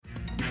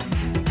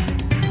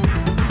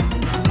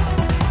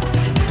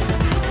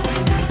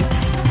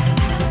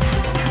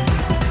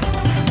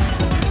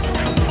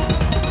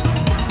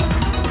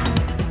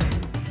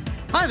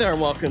there, and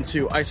welcome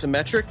to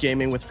Isometric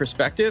Gaming with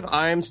Perspective.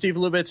 I'm Steve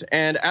Lubitz,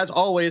 and as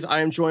always,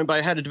 I am joined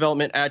by Head of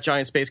Development at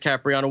Giant Space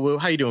Cat, Brianna Wu.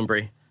 How you doing,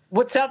 Bri?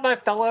 What's up, my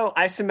fellow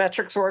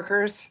Isometrics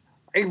workers?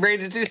 Are you ready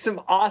to do some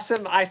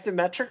awesome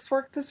Isometrics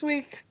work this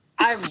week?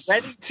 I'm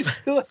ready to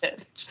do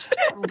it.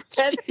 I'm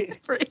ready.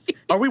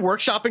 Are we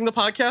workshopping the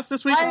podcast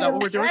this week? Is that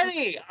what we're doing?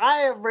 I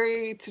am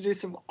ready to do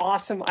some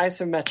awesome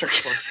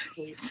Isometrics work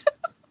this week.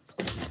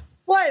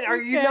 What? Are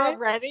you not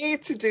ready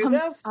to do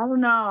this? I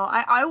don't know.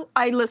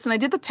 I listen. I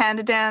did the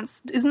panda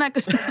dance. Isn't that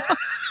good?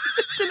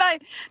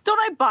 Don't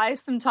I buy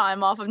some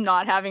time off of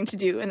not having to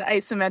do an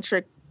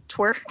isometric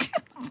twerk?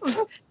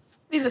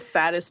 Be the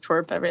saddest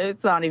twerp ever.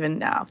 It's not even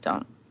now.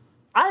 Don't.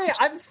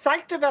 I'm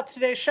psyched about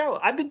today's show.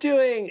 I've been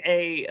doing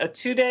a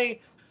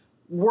 2-day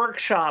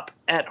workshop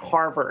at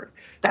Harvard.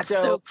 That's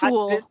so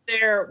cool. I've been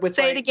there with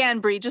it again,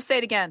 Bri. Just say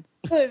it again.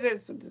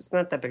 It's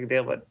not that big a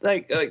deal, but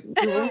we were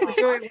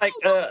doing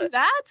don't do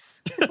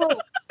that.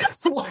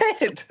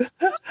 What?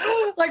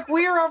 Like,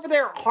 we were over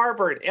there at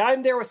Harvard.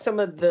 I'm there with some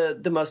of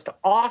the most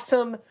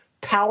awesome,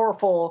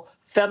 powerful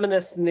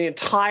feminists in the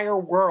entire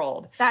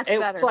world. That's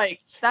better.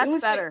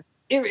 That's better.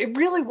 It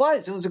really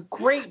was. It was a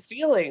great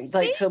feeling,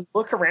 to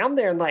look around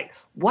there and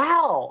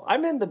wow,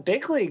 I'm in the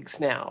big leagues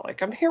now.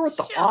 I'm here with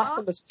the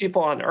awesomest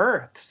people on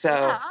earth.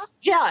 So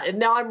yeah, and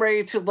now I'm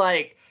ready to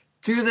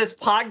do this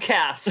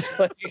podcast.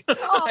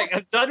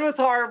 I'm done with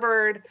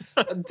Harvard.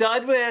 I'm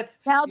done with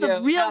now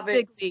the real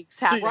big leagues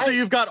happen. So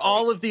you've got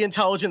all of the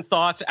intelligent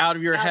thoughts out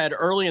of your head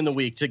early in the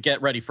week to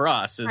get ready for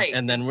us,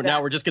 and then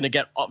now we're just going to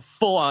get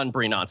full on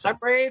Bri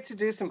nonsense. I'm ready to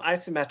do some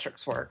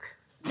isometrics work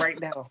right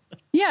now.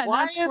 Yeah.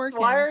 Why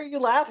are you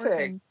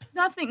laughing?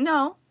 Nothing.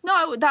 No.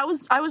 I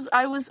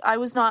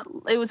was not.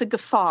 It was a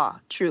guffaw.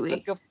 Truly. A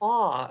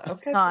guffaw. Okay.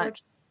 It's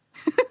not.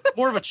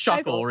 More of a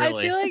chuckle,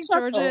 really. I feel like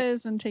Georgia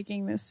isn't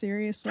taking this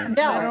seriously.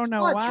 Yeah, I don't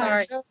know why.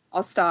 Sorry.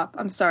 I'll stop.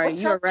 I'm sorry.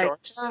 What's You're up, right.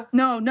 Georgia?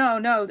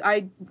 No.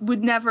 I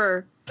would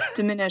never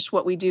diminish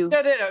what we do.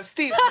 No.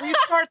 Steve,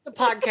 restart the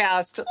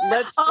podcast.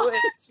 Let's do it.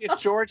 See if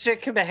Georgia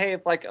can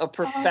behave like a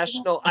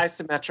professional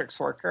isometrics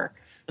worker.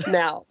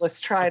 Now,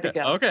 let's try it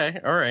again. Okay.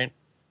 All right.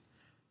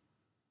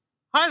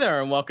 Hi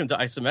there, and welcome to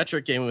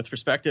Isometric Gaming with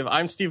Perspective.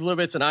 I'm Steve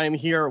Lubitz, and I am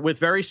here with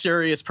very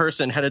serious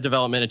person, Head of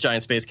Development at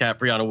Giant Space Cat,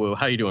 Brianna Wu.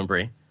 How you doing,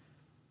 Bri?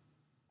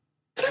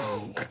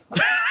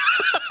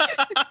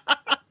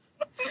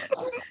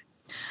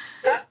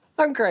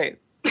 I'm great.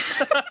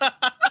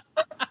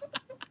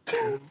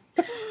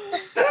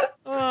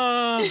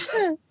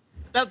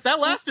 That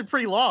lasted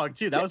pretty long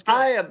too. That was good.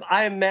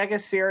 I am mega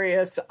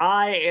serious.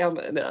 I am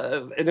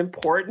an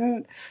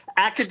important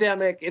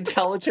academic,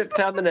 intelligent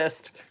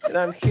feminist, and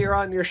I'm here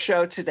on your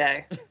show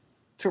today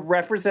to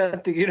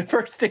represent the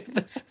University of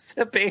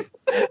Mississippi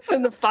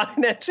and the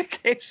fine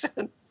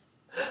education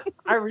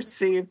I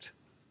received.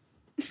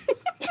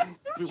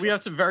 We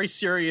have some very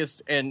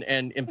serious and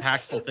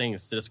impactful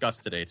things to discuss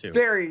today too.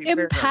 Very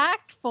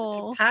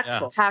impactful.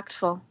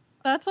 Impactful.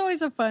 That's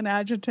always a fun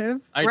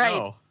adjective. I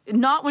know.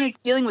 Not when it's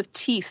dealing with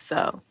teeth,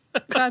 though.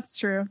 That's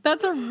true.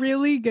 That's a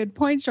really good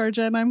point,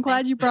 Georgia, and I'm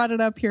glad you brought it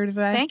up here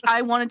today.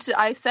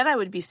 I said I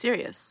would be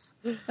serious.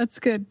 That's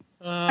good.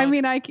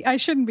 I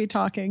shouldn't be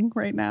talking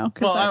right now.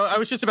 Well, I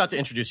was just about to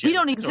introduce you. We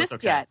don't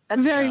exist yet.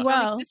 That's very true.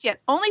 well. We don't exist yet.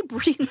 Only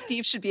Bri and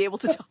Steve should be able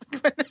to talk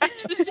about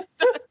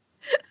that.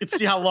 Let's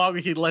see how long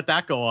we can let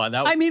that go on.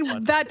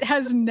 That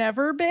has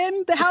never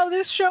been how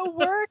this show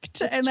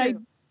worked, and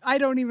true. I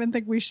don't even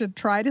think we should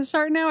try to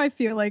start now. I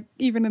feel like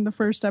even in the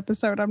first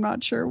episode, I'm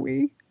not sure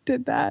we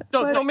did that.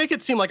 Don't make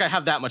it seem like I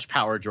have that much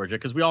power, Georgia,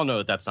 because we all know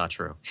that that's not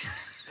true.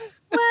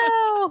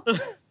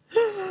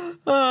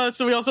 Well,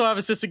 so we also have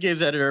assistant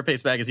games editor at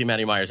Pace Magazine,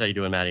 Maddie Myers. How you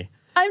doing, Maddie?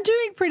 I'm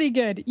doing pretty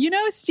good. You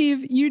know,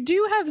 Steve, you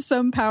do have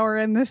some power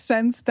in the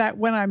sense that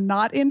when I'm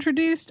not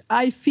introduced,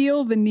 I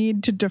feel the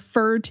need to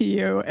defer to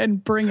you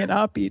and bring it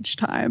up each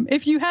time.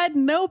 If you had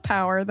no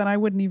power, then I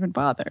wouldn't even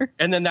bother.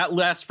 And then that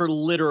lasts for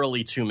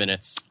literally 2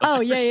 minutes. Oh,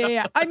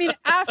 yeah. I mean,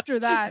 after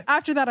that,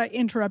 I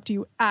interrupt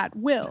you at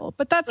will.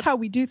 But that's how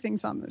we do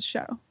things on this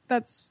show.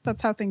 That's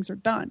how things are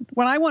done.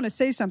 When I want to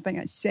say something,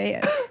 I say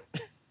it.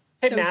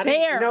 Hey, so Maddie,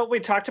 you know what we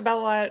talked about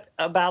a lot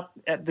about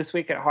this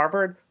week at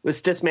Harvard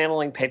was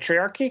dismantling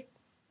patriarchy?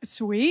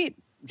 Sweet.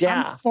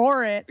 Yeah. I'm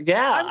for it.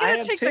 Yeah, I'm going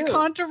to take the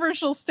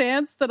controversial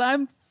stance that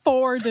I'm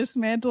for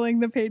dismantling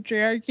the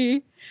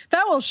patriarchy.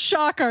 That will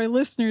shock our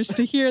listeners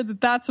to hear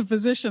that that's a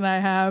position I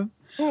have.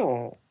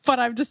 Oh. But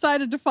I've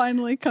decided to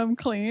finally come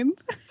clean.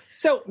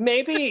 So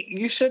maybe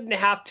you shouldn't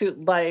have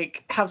to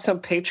have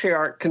some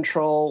patriarch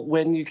control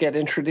when you get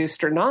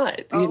introduced or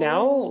not, you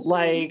know?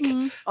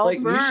 You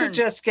should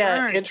just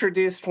get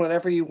introduced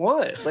whenever you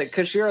want,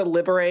 because you're a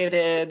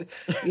liberated,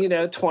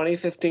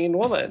 2015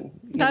 woman.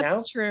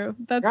 That's true.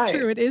 That's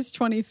true. It is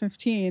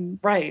 2015.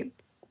 Right.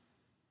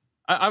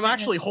 I'm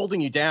actually holding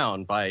you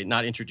down by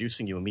not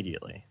introducing you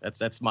immediately.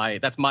 That's my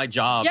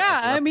job.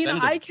 Yeah, I mean,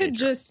 I could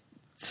just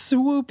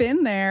swoop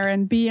in there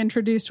and be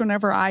introduced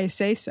whenever I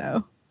say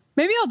so.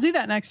 Maybe I'll do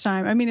that next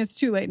time. I mean, it's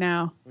too late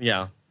now.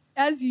 Yeah.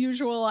 As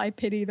usual, I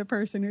pity the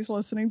person who's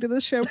listening to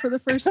this show for the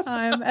first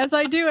time, as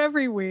I do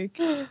every week.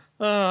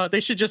 They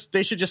should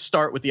just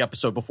start with the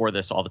episode before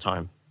this all the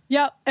time.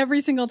 Yep,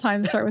 every single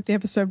time start with the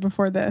episode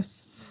before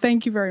this.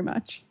 Thank you very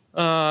much.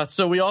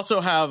 So we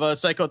also have a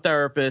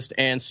psychotherapist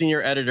and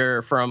senior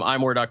editor from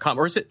imore.com.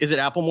 Or is it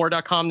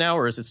applemore.com now,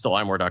 or is it still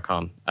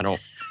imore.com? I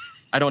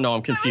don't know.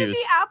 I'm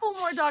confused.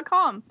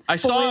 Applemore.com. I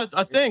saw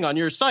a thing on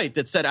your site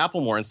that said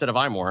Applemore instead of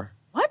imore.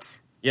 What?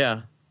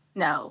 Yeah.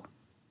 No.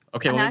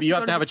 Okay, well, maybe you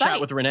have to have a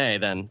chat with Renee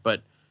then,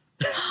 but...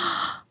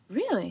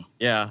 Really?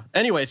 Yeah.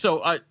 Anyway,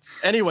 so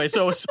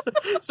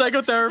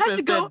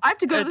psychotherapist... I have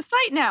to go to the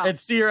site now. And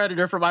senior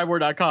editor from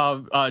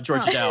imore.com,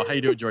 Georgia Dow. How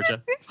you doing,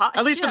 Georgia?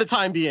 At least for the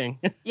time being.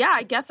 Yeah,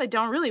 I guess I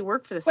don't really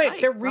work for the site.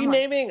 Wait, they're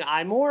renaming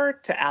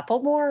iMore to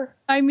Applemore?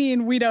 I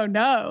mean, we don't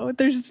know.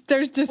 There's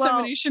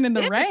dissemination in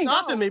the ranks.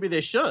 Not that maybe they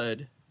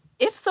should.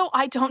 If so,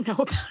 I don't know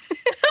about it.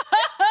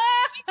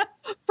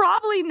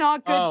 Probably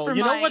not good for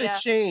you know what? It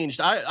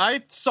changed.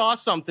 I saw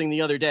something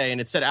the other day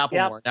and it said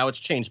Applemore. Yep. Now it's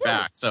changed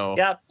back. So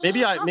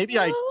maybe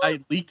I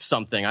leaked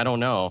something. I don't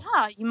know.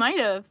 Yeah, you might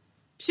have.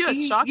 Phew,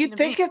 it's shocking. You'd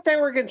think if they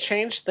were going to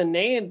change the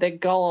name, they'd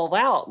go all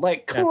out.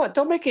 Like, come on,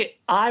 don't make it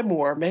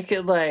iMore. Make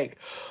it like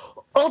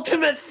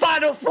Ultimate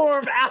Final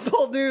Form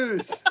Apple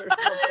News or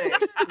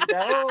something.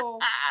 No.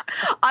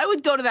 I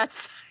would go to that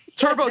site.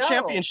 Turbo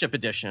Championship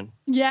Edition.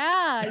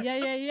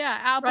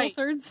 Yeah. Apple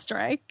Third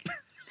Strike.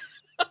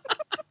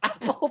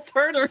 Apple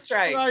Third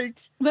Strike.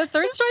 The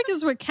Third Strike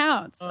is what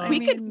counts.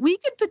 We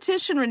could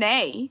petition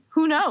Renee.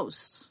 Who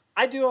knows?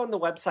 I do on the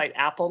website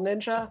Apple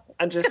Ninja.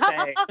 I'm just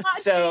saying.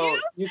 So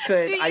you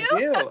could. Do you? I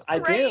do. That's I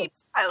great.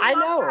 do. I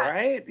know, that.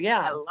 right?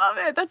 Yeah. I love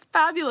it. That's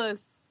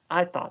fabulous.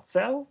 I thought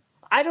so.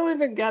 I don't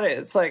even get it.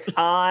 It's like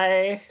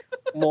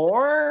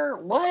more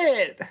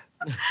what?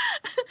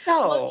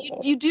 No. Well,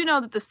 you do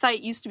know that the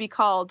site used to be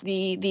called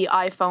the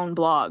iPhone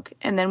blog,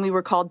 and then we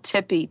were called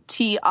Tippy,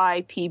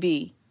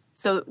 TIPB.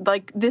 So,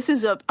 like, this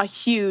is a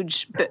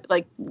huge,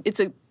 like, it's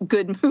a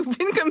good move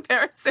in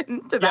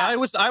comparison to that. Yeah, I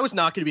was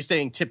not going to be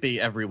saying Tippy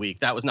every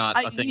week. That was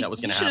not a thing that was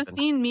going to happen. You should have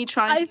seen me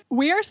trying to...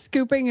 We are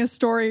scooping a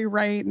story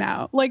right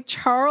now. Like,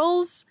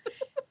 Charles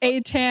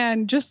A.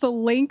 Tan just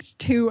linked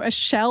to a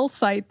shell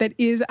site that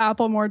is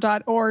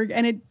applemore.org,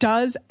 and it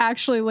does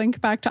actually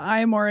link back to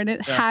iMore, and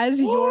it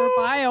has your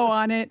bio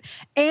on it,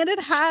 and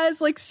it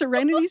has, like,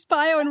 Serenity's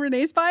bio and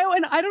Renee's bio,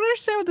 and I don't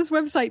understand what this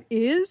website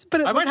is,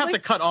 but I might have to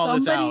cut all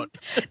this out.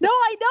 No,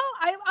 I know.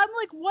 I'm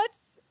like,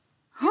 what's...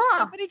 Is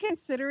somebody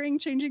considering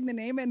changing the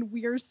name and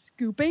we're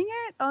scooping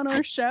it on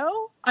our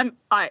show? I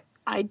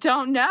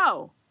don't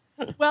know.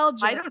 Well,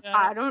 Georgia,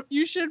 I don't.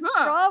 You should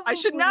probably. I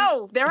should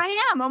know. There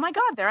I am. Oh my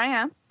God, there I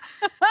am.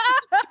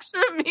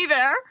 Picture of me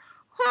there.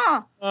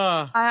 Huh.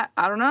 I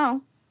don't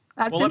know.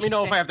 That's let me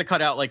know if I have to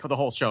cut out like the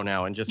whole show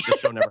now and just the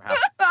show never happened.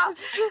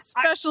 This is a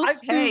special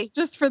scoop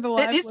just for the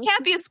live. This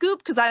can't be a scoop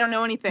because I don't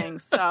know anything.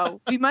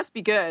 So we must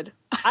be good.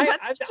 I'm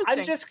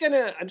just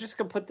gonna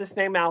put this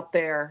name out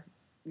there.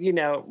 You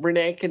know,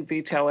 Renee can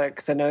veto it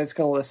because I know he's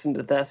going to listen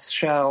to this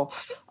show.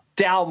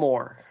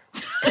 Dalmore.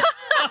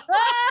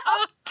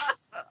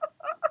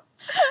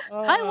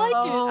 I like it.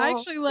 I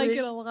actually like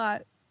it a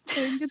lot. I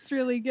think it's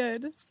really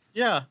good.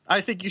 Yeah, I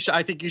think you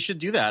should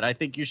do that. I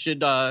think you should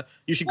go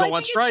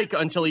on strike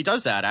until he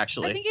does that.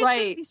 Actually, I think it should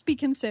at least be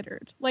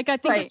considered. Like, I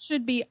think it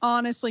should be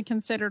honestly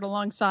considered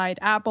alongside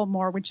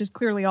Applemore, which is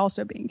clearly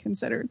also being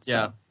considered.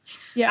 So,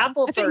 yeah.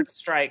 Apple Third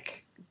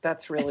Strike.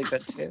 That's really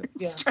good too.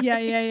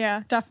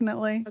 Yeah,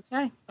 definitely.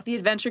 Okay, the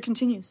adventure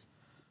continues.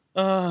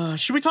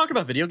 Should we talk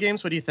about video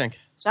games? What do you think?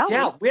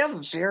 We have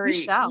a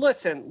very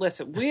listen.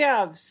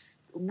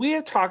 We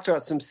have talked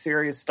about some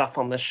serious stuff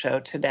on this show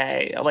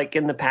today, like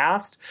in the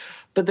past,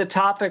 but the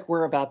topic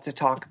we're about to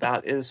talk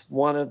about is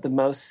one of the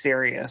most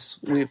serious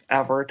we've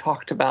ever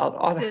talked about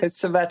on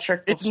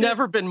Isometric. It's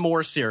never been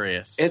more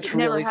serious. It's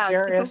really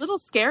serious. It's a little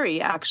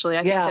scary, actually.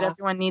 I think that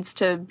everyone needs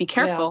to be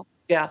careful.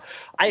 Yeah.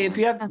 If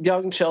you have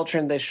young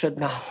children, they should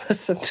not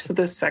listen to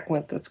this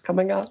segment that's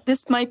coming up.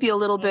 This might be a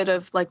little bit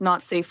of like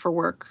not safe for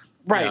work.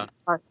 Right.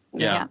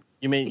 Yeah.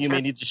 You may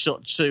need to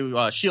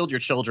shield your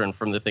children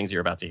from the things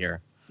you're about to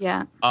hear.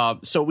 Yeah.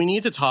 So we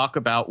need to talk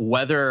about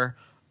whether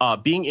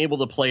being able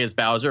to play as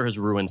Bowser has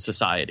ruined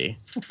society.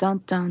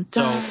 Dun, dun,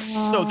 dun.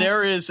 So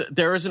there is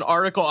an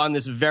article on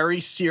this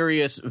very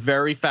serious,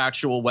 very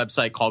factual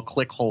website called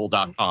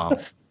clickhole.com.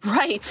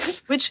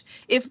 Right. Which,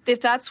 if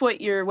that's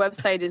what your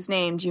website is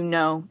named,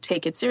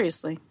 take it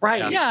seriously.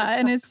 Right. Yeah,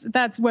 and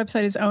that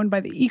website is owned by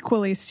the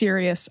equally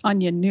serious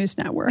Onion News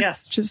Network.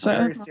 Yes, which is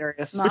very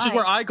serious. Which is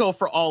where I go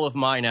for all of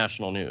my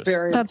national news.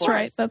 That's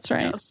right.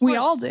 Yes, we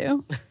all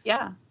do.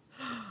 Yeah.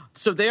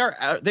 So they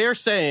are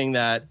saying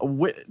that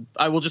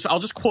I'll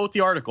just quote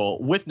the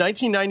article. With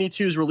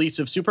 1992's release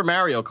of Super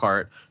Mario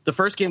Kart, the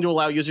first game to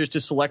allow users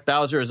to select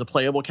Bowser as a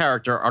playable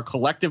character, our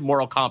collective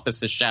moral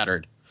compass is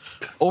shattered.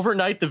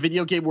 Overnight, the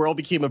video game world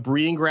became a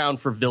breeding ground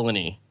for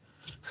villainy.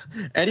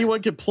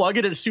 Anyone could plug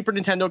it in a Super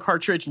Nintendo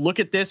cartridge, look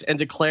at this, and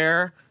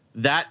declare,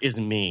 "That is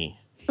me."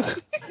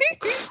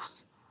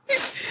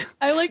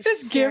 I like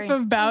this gif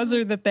of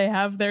Bowser that they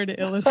have there to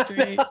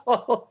illustrate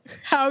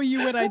how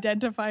you would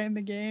identify in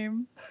the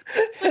game.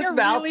 His like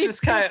mouth really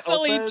just kind of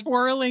silly opens.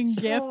 twirling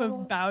gif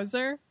of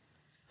Bowser.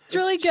 It's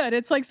really good.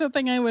 It's like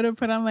something I would have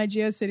put on my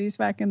GeoCities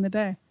back in the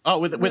day. Oh,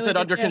 with it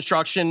under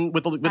construction,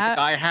 with the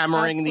guy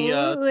hammering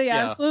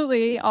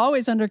absolutely,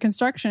 always under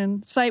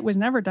construction. Site was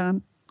never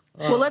done.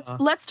 Well,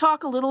 let's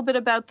talk a little bit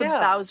about the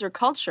Bowser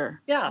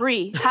culture. Yeah.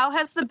 Bree, how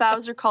has the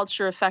Bowser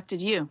culture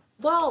affected you?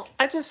 Well,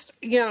 I just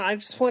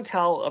want to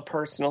tell a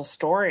personal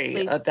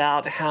story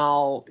about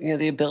how,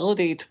 the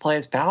ability to play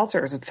as Bowser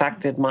has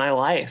affected my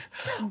life.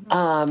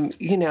 I'm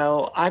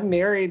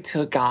married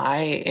to a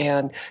guy,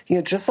 and,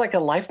 just like a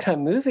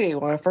Lifetime movie,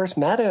 when I first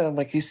met him,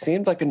 like, he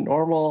seemed like a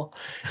normal,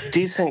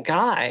 decent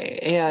guy.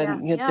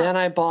 And then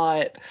I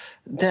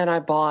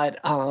bought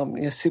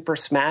Super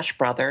Smash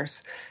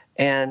Brothers.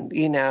 And,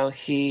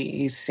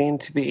 he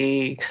seemed to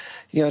be,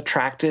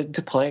 attracted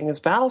to playing as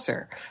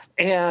Bowser.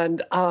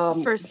 And,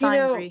 first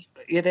sign, Bree.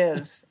 It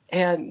is.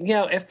 And,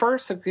 at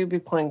first we'd be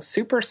playing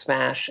Super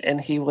Smash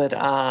and he would,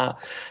 butt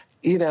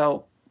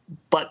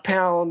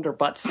pound or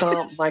butt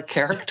stomp my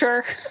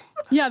character.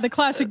 Yeah, the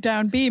classic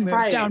down B move.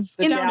 Right. In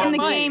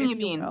the game, you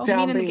mean? You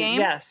mean in the game?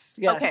 Yes.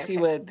 Okay, he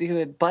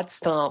would butt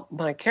stomp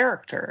my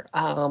character.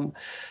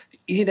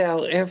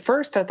 At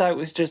first I thought it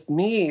was just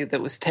me that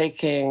was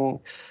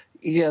taking,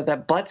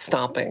 that butt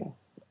stomping.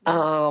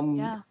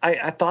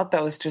 I thought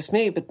that was just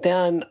me, but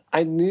then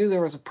I knew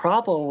there was a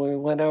problem when we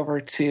went over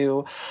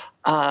to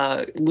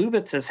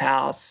Lubitz's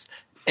house,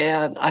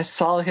 and I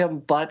saw him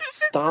butt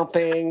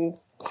stomping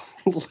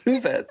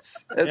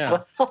Lubitz as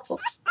well.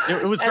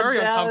 It was very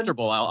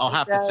uncomfortable, I'll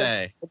have to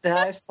say. Then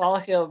I saw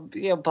him,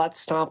 butt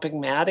stomping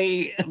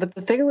Maddie. But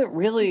the thing that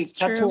really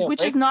kept me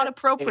which is not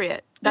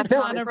appropriate. That's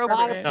not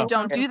appropriate. No.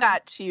 Don't do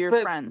that to your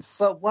friends.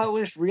 But what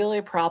was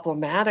really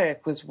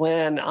problematic was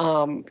when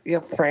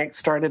Frank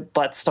started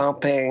butt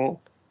stomping,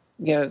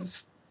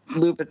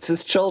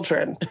 Lubitz's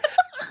children.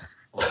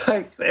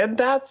 And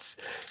that's,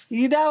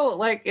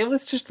 it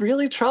was just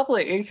really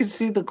troubling. You could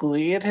see the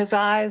glee in his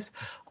eyes.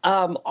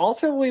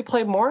 Also, when we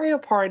play Mario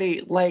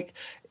Party,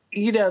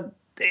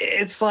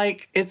 it's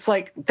like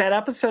that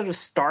episode of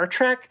Star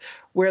Trek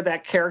where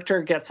that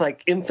character gets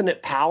like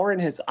infinite power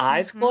and his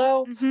eyes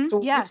glow. Mm-hmm. So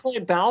when we play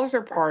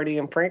Bowser Party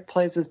and Frank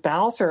plays as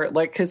Bowser,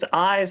 like his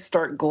eyes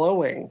start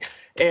glowing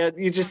and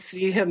you just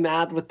see him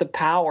mad with the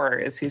power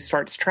as he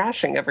starts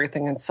trashing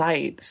everything in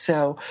sight.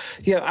 So,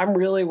 I'm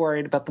really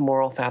worried about the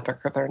moral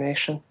fabric of our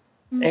nation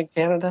and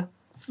Canada.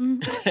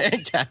 And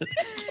Canada.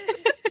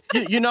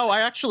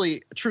 I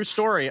actually, true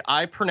story,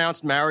 I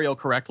pronounced Mario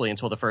correctly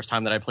until the first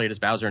time that I played as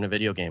Bowser in a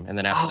video game. And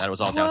then after that, it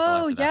was all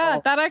downhill after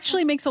that. That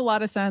actually makes a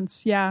lot of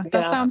sense. Yeah,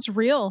 that sounds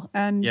real.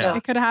 And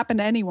it could happen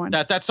to anyone.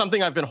 That's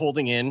something I've been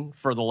holding in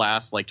for the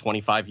last,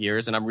 25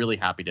 years. And I'm really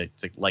happy to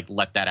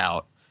let that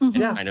out. And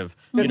kind of,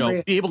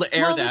 be able to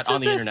air that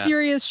on the internet. This is a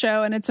serious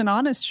show, and it's an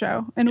honest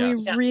show. And we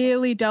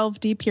really delve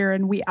deep here,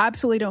 and we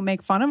absolutely don't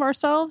make fun of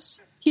ourselves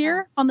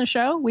here on the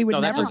show. We would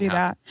never do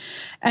that.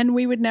 And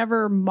we would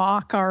never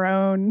mock our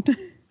own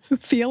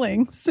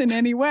feelings in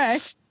any way.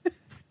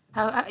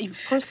 Of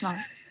course not.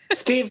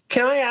 Steve,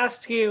 can I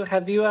ask you,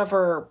 have you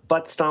ever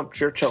butt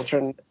stomped your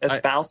children as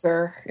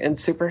Bowser in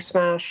Super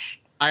Smash?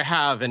 I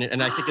have,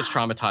 and I think it's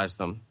traumatized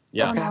them.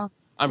 Yes. Okay.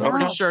 I'm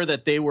pretty sure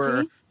that they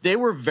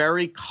were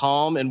very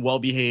calm and well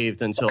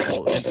behaved until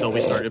we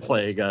started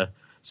playing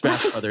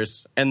Smash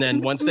Brothers. And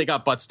then once they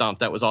got butt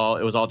stomped, it was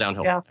all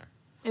downhill from there.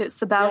 It's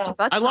the Bowser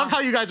butt stomp. I love how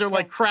you guys are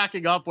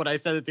cracking up when I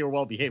said that they were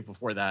well behaved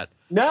before that.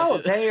 No,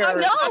 they are.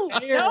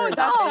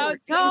 That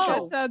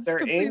sounds They're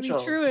completely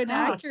angels. true and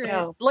accurate.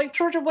 Yeah.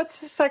 Georgia,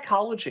 what's the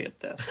psychology of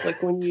this?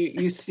 When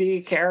you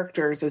see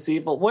characters as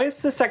evil, what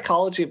is the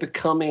psychology of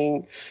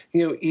becoming,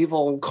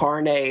 evil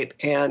incarnate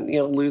and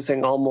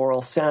losing all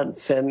moral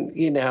sense and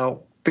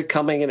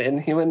becoming an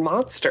inhuman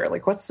monster?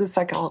 What's the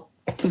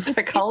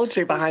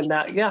psychology behind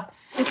that? Yeah,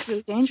 it's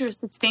really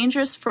dangerous. It's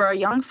dangerous for our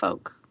young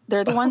folk.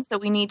 They're the ones that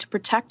we need to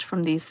protect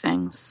from these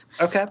things.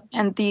 Okay.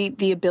 And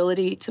the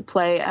ability to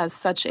play as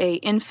such a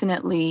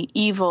infinitely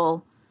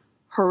evil,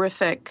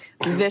 horrific,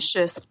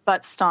 vicious,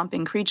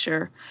 butt-stomping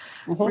creature,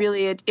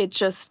 really,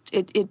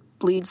 it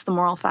bleeds the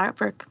moral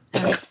fabric.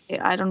 And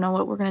I don't know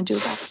what we're going to do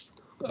about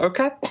it.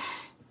 Okay.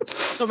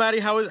 So,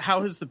 Maddie,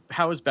 how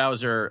has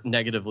Bowser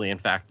negatively, in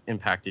fact,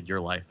 impacted your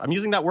life? I'm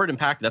using that word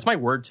 "impacted." That's my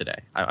word today.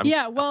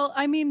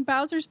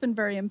 Bowser's been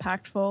very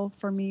impactful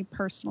for me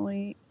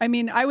personally.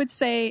 I would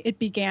say it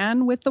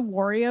began with the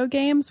Wario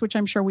games, which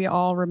I'm sure we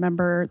all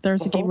remember.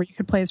 There's a game where you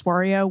could play as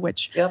Wario,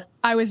 which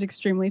I was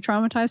extremely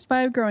traumatized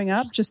by growing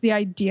up. Just the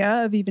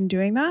idea of even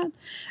doing that,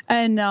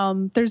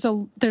 and there's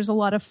a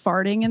lot of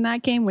farting in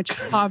that game, which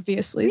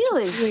obviously is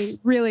really,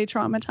 really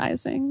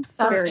traumatizing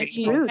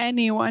for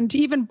anyone to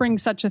even bring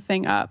such a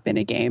thing up in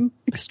a game.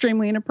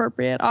 Extremely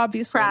inappropriate,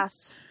 obviously.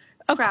 Crass.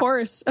 Of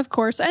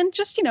course. And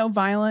just,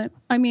 violent.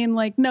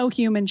 No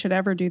human should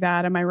ever do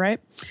that. Am I right?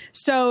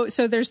 So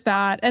there's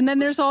that. And then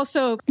there's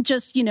also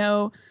just,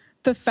 the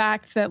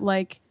fact that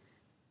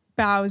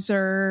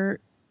Bowser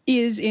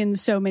is in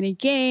so many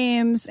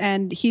games,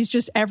 and he's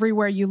just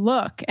everywhere you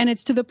look. And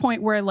it's to the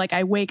point where like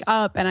I wake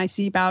up and I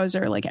see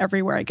Bowser like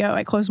everywhere I go.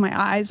 I close my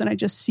eyes and I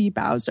just see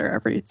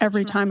Bowser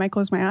every time I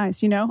close my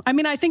eyes, you know? I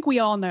mean, I think we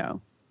all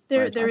know.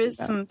 There is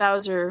some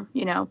Bowser,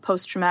 you know,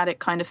 post-traumatic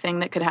kind of thing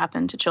that could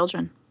happen to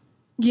children.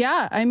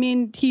 Yeah, I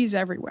mean, he's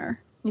everywhere.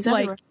 He's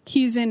everywhere. Like,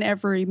 he's in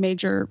every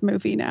major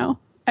movie now.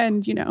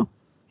 And, you know,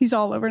 he's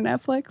all over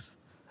Netflix.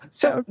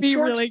 So that would be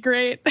George, really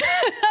great.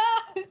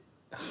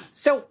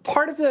 So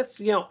part of this,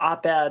 you know,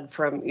 op-ed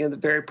from, you know, the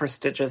very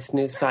prestigious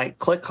news site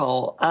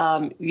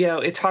ClickHole, you know,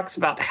 it talks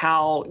about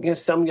how, you know,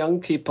 some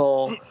young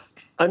people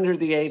under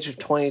the age of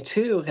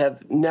 22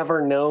 have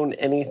never known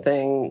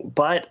anything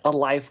but a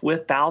life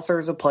with Bowser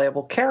as a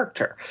playable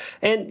character.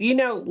 And, you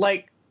know,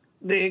 like,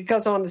 it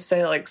goes on to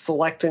say, like,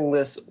 selecting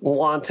this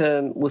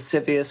wanton,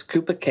 lascivious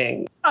Koopa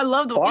King. I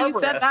love the way you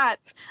said that.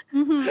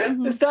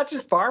 It's not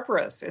just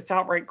barbarous, it's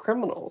outright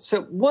criminal.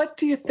 So what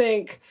do you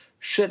think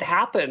should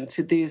happen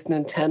to these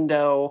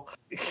Nintendo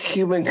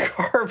human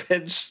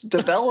garbage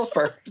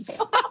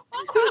developers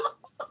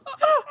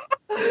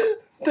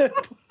that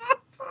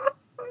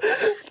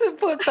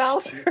put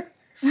Bowser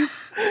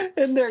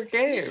in their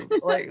game?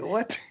 Like,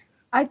 what?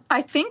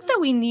 I think that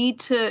we need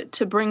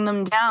to bring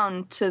them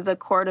down to the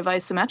court of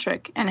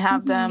isometric and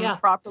have them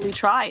properly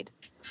tried.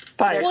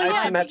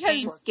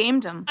 Because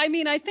gamed them. I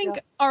mean, I think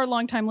our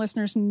longtime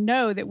listeners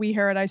know that we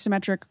here at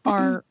Isometric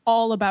are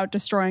all about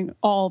destroying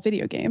all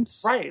video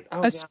games. Right.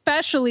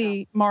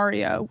 Especially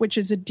Mario, which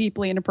is a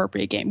deeply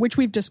inappropriate game, which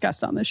we've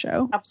discussed on the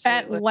show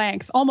Absolutely. at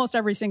length. Almost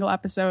every single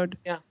episode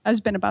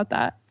has been about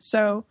that.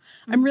 So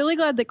I'm really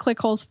glad that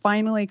ClickHole's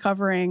finally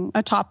covering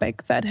a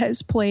topic that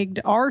has plagued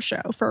our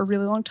show for a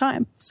really long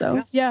time.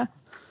 So, yeah.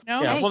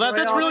 No? Yeah, well,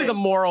 that's really the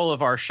moral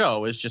of our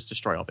show is just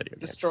destroy all video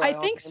games. I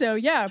think so,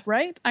 yeah,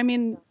 right? I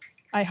mean,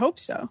 I hope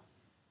so.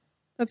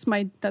 That's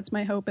my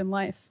hope in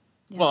life.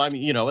 Yeah. Well, I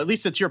mean, you know, at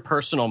least it's your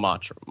personal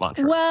mantra.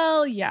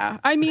 Well, yeah.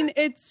 I mean,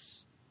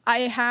 I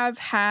have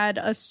had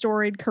a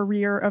storied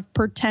career of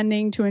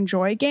pretending to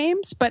enjoy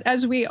games, but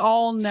as we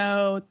all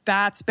know,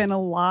 that's been a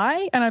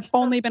lie, and I've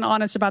only been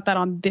honest about that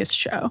on this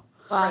show.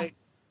 Right.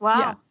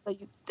 Wow. Yeah.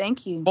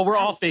 Thank you. Well, we're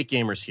all fake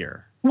gamers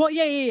here. Well,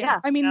 yeah.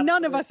 I mean,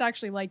 none of us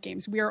actually like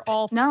games. We are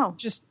all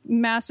just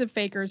massive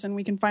fakers, and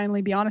we can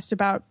finally be honest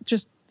about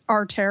just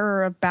our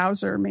terror of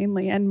Bowser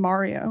mainly, and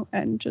Mario,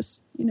 and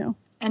just, you know.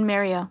 And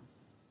Mario.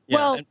 Yeah,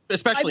 well,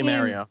 especially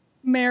Mario.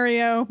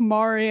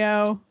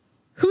 Mario.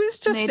 Who's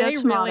to say,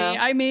 really?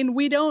 I mean,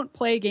 we don't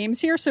play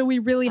games here, so we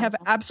really have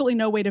absolutely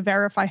no way to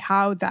verify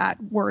how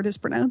that word is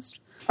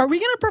pronounced. Are we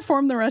going to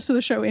perform the rest of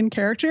the show in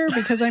character?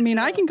 Because, I mean,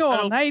 I can go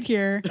all night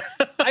here.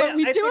 But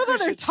we do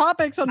have other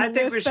topics on the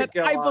list that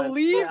I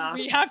believe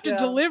we have to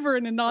deliver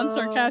in a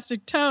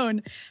non-sarcastic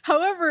tone.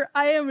 However,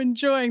 I am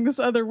enjoying this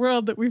other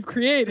world that we've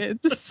created.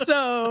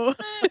 So...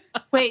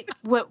 Wait,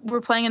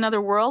 we're playing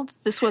another world?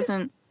 This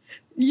wasn't...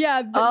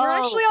 Yeah, we're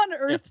actually on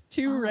Earth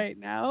 2 right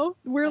now.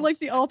 We're like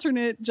the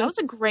alternate... That was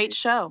a great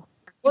show.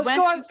 Let's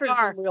go on for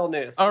some real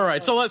news. All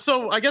right,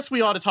 so I guess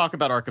we ought to talk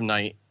about Arkham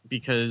Knight,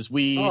 because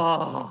we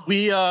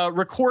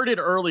recorded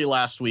early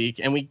last week,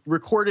 and we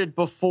recorded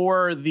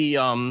before the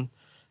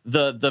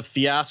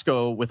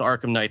fiasco with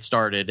Arkham Knight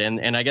started,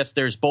 and I guess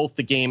there's both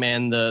the game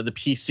and the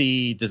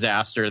PC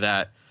disaster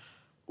that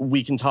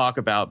we can talk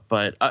about.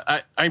 But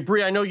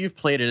Brie, I know you've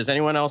played it. Has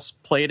anyone else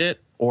played it,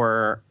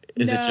 or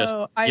is it just?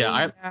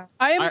 I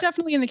am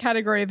definitely in the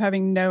category of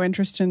having no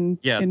interest in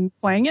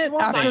playing it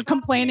after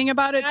complaining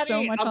about it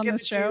so much on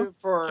this show. You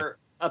for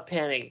a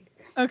penny.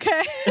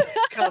 Okay.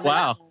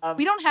 Wow.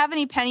 We don't have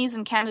any pennies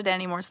in Canada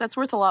anymore, so that's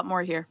worth a lot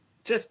more here.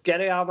 Just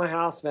get it out of my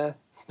house, man.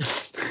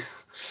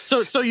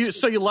 So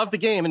you love the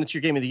game, and it's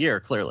your game of the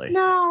year, clearly.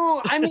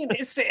 No, I mean,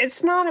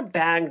 it's not a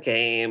bad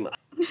game.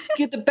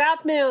 The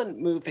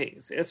Batman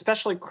movies,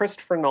 especially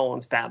Christopher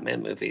Nolan's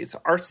Batman movies,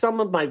 are some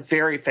of my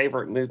very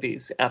favorite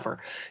movies ever.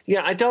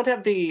 Yeah, I don't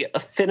have the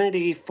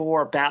affinity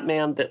for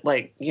Batman that,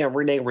 like, you know,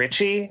 Renee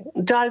Ritchie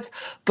does,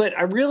 but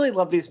I really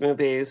love these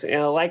movies,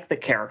 and I like the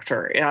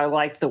character, and I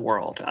like the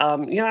world.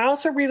 You know, I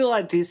also read a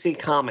lot of DC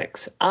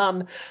comics.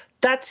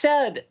 That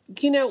said,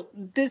 you know,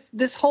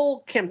 this whole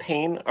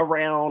campaign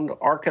around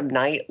Arkham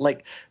Knight,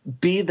 like,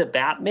 be the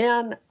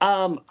Batman,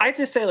 I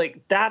just say,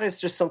 like, that is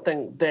just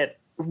something that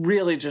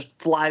really just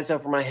flies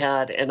over my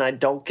head, and I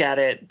don't get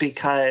it,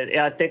 because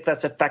I think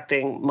that's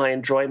affecting my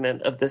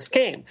enjoyment of this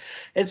game.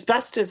 As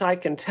best as I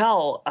can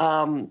tell,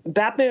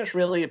 Batman is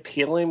really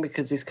appealing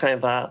because he's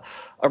kind of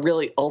a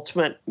really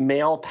ultimate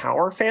male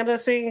power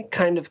fantasy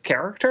kind of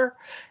character.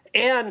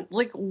 And,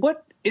 like,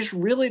 what is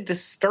really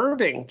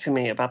disturbing to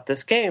me about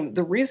this game,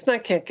 the reason I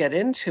can't get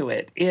into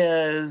it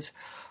is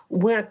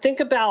when I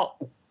think about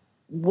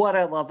what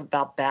I love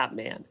about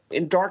Batman.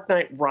 In Dark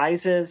Knight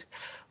Rises,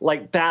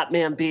 like,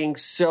 Batman being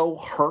so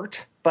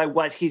hurt by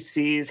what he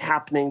sees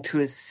happening to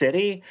his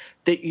city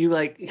that you,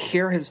 like,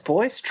 hear his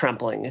voice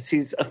trembling as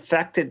he's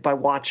affected by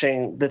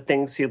watching the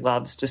things he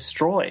loves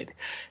destroyed.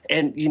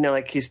 And, you know,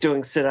 like, he's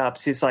doing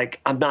sit-ups. He's like,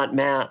 I'm not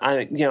mad.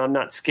 I'm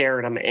not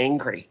scared. I'm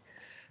angry.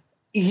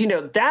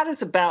 that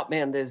is a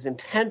Batman that is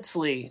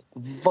intensely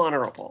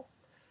vulnerable.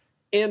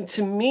 And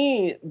to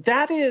me,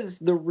 that is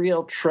the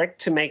real trick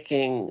to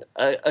making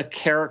a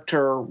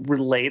character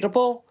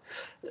relatable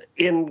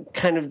in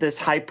kind of this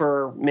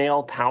hyper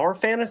male power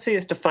fantasy,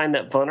 is to find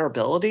that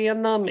vulnerability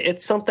in them.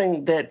 It's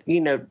something that,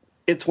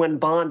 it's when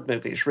Bond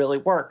movies really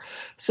work.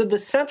 So the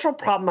central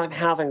problem I'm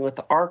having with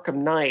Arkham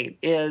Knight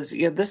is,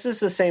 this is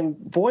the same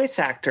voice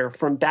actor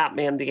from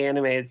Batman the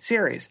Animated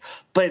Series,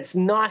 but it's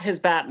not his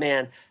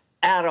Batman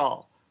at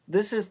all.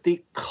 This is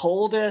the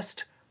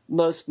coldest,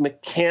 most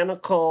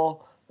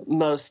mechanical,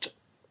 most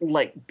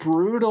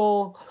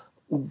brutal,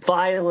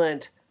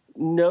 violent,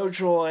 no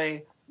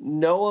joy,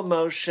 no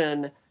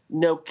emotion,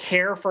 no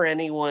care for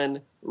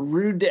anyone,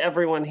 rude to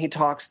everyone he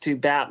talks to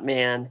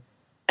Batman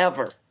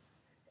ever.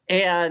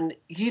 And,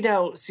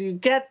 so you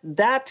get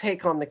that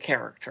take on the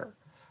character,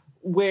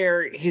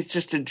 where he's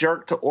just a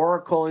jerk to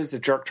Oracle, he's a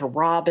jerk to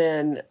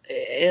Robin,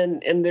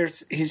 and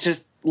he's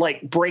just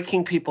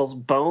breaking people's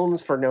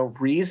bones for no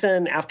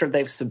reason after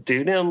they've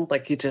subdued him.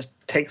 He just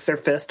takes their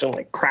fist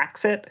and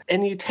cracks it.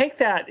 And you take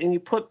that and you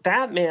put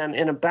Batman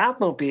in a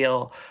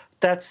Batmobile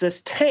that's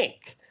this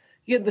tank.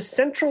 The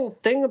central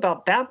thing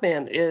about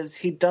Batman is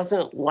he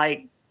doesn't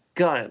like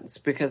guns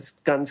because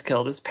guns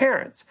killed his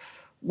parents,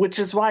 which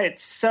is why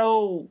it's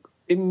so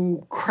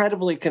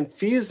incredibly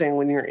confusing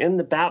when you're in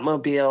the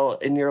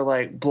Batmobile and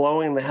you're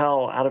blowing the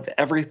hell out of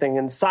everything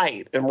in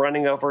sight and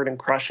running over it and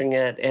crushing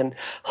it. And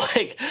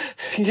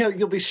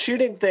you'll be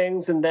shooting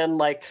things and then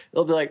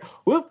it'll be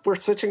whoop, we're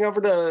switching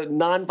over to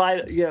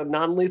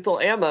non-lethal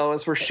ammo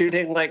as we're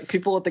shooting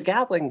people with the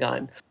Gatling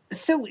gun.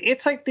 So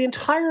it's the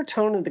entire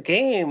tone of the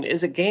game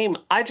is a game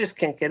I just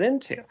can't get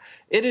into.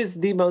 It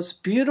is the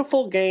most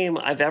beautiful game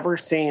I've ever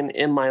seen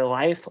in my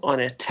life on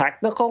a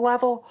technical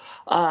level.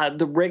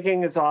 The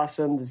rigging is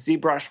awesome. The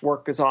ZBrush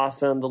work is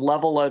awesome. The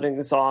level loading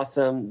is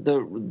awesome.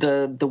 The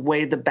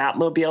way the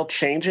Batmobile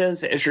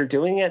changes as you're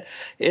doing it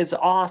is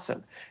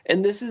awesome.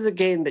 And this is a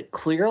game that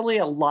clearly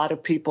a lot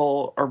of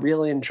people are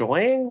really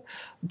enjoying.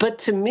 But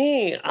to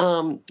me,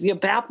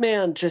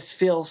 Batman just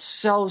feels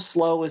so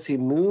slow as he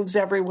moves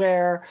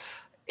everywhere.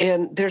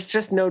 And there's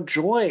just no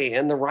joy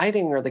in the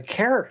writing or the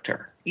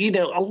character. A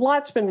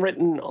lot's been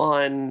written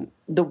on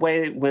the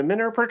way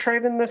women are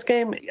portrayed in this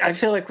game. I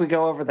feel like we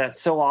go over that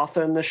so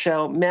often in the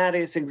show. Maddie,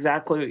 it's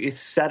exactly what you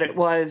said it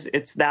was.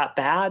 It's that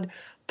bad.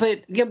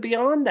 But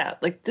beyond that,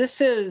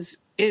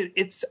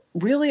 it's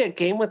really a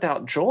game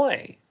without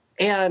joy.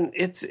 And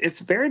it's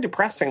very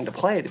depressing to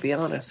play, to be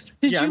honest.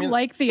 Did you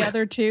like the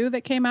other two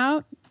that came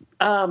out?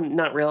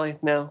 Not really,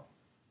 no.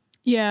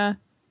 Yeah.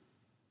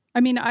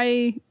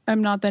 I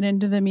am not that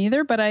into them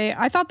either, but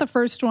I thought the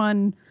first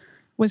one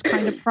was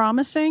kind of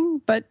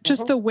promising, but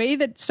just the way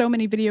that so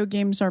many video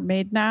games are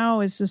made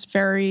now is this it's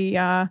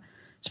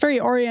very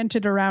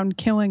oriented around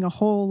killing a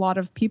whole lot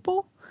of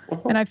people.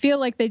 And I feel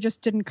like they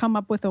just didn't come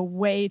up with a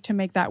way to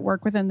make that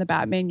work within the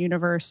Batman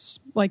universe,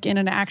 in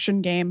an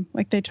action game.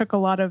 They took a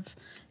lot of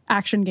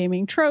action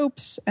gaming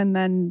tropes and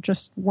then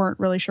just weren't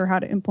really sure how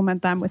to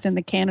implement them within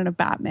the canon of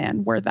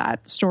Batman, where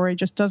that story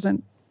just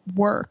doesn't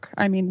work.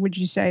 Would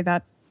you say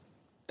that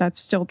that's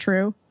still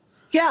true?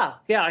 Yeah,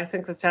 I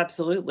think that's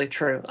absolutely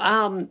true.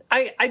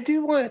 I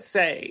do want to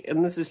say,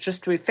 and this is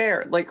just to be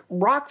fair,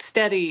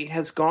 Rocksteady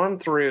has gone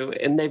through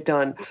and they've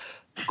done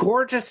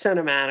gorgeous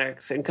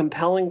cinematics and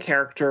compelling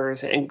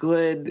characters and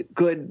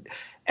good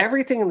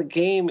everything in the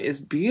game is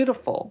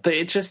beautiful, but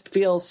it just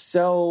feels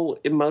so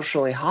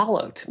emotionally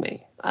hollow to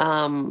me.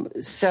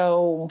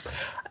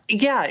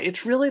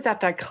 It's really that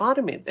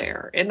dichotomy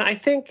there. And I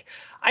think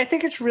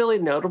it's really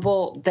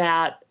notable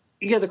that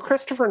the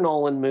Christopher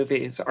Nolan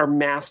movies are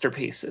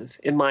masterpieces,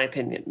 in my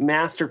opinion,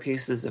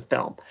 masterpieces of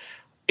film.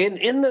 And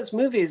in those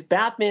movies,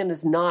 Batman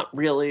is not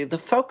really the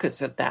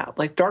focus of that.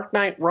 Dark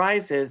Knight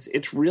Rises,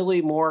 it's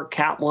really more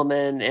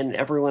Catwoman and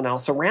everyone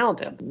else around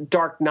him.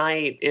 Dark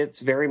Knight, it's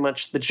very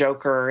much the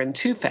Joker and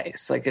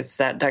Two-Face. It's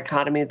that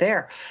dichotomy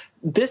there.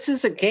 This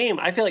is a game,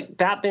 I feel like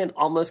Batman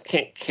almost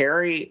can't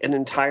carry an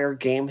entire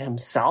game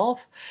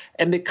himself.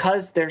 And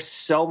because there's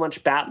so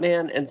much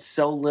Batman and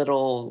so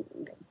little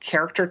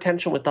character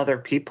tension with other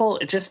people,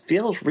 it just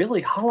feels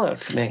really hollow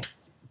to me.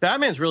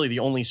 Batman's really the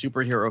only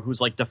superhero who's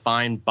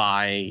defined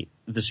by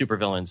the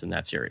supervillains in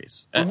that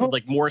series,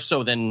 more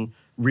so than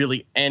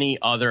really any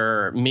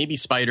other. Maybe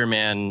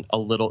Spider-Man a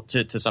little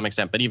to some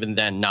extent, but even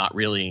then, not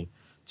really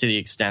to the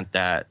extent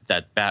that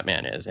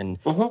Batman is. And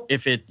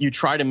if you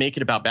try to make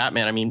it about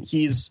Batman,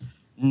 he's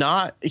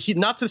not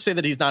to say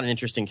that he's not an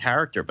interesting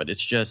character, but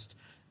it's just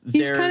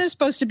he's kind of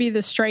supposed to be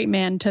the straight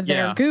man to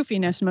their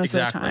goofiness most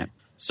of the time.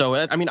 So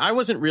I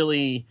wasn't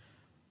really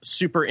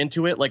super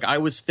into it. I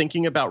was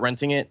thinking about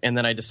renting it and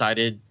then I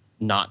decided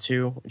not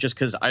to, just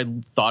because I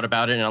thought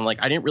about it and I'm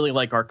I didn't really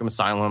like Arkham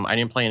Asylum. I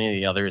didn't play any of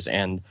the others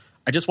and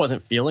I just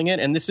wasn't feeling it.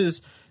 And this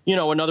is,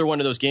 another one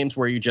of those games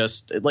where you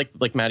just,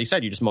 like Maddie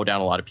said, you just mow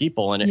down a lot of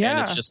people and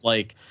it's just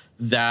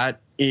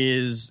that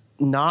is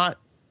not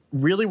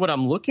really what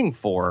I'm looking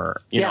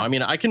for. You know,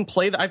 I can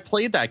play I've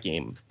played that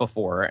game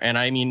before and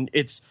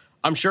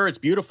I'm sure it's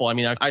beautiful.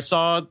 I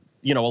saw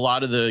a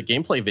lot of the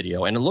gameplay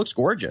video, and it looks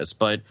gorgeous,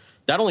 but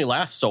that only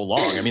lasts so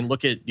long. I mean,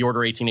 look at The Order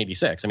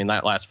 1886. I mean,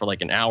 that lasts for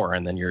like an hour,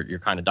 and then you're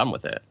kind of done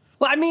with it.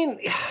 Well, I mean,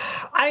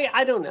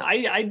 I don't know.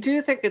 I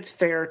do think it's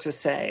fair to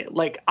say,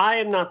 like, I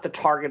am not the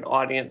target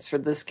audience for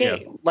this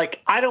game. Yeah.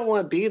 Like, I don't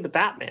want to be the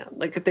Batman.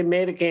 Like, if they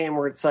made a game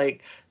where it's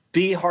like,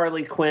 be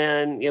Harley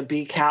Quinn,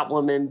 be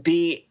Catwoman,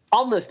 be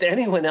almost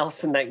anyone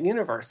else in that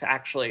universe,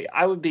 actually,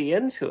 I would be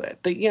into it.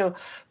 But,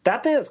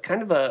 Batman is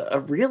kind of a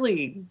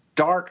really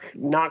dark,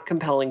 not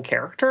compelling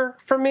character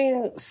for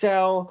me.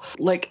 So,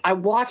 like, I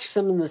watched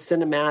some of the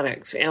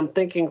cinematics, and I'm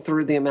thinking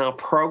through the amount of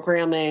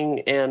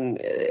programming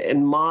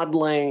and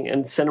modeling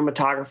and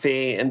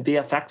cinematography and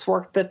VFX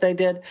work that they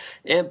did.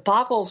 And it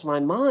boggles my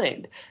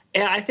mind.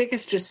 And I think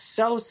it's just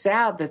so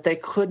sad that they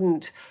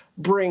couldn't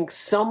bring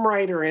some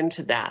writer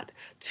into that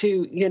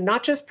to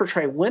not just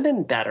portray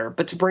women better,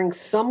 but to bring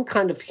some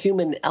kind of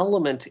human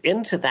element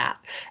into that,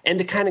 and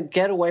to kind of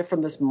get away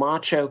from this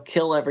macho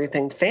kill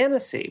everything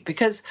fantasy.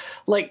 Because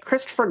like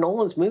Christopher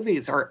Nolan's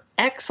movies are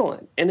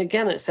excellent, and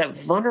again, it's that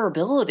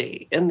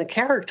vulnerability in the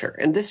character,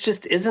 and this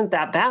just isn't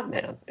that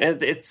Batman.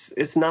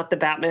 It's not the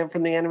Batman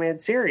from the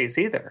animated series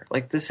either.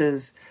 Like, this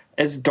is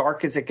as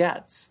dark as it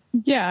gets.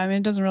 Yeah, I mean,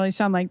 it doesn't really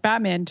sound like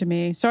Batman to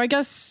me. So I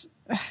guess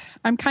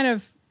I'm kind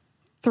of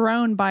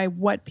thrown by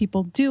what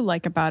people do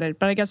like about it,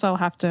 but I guess I'll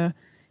have to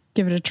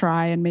give it a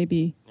try and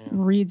maybe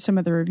read some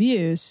of the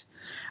reviews.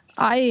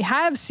 I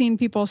have seen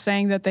people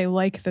saying that they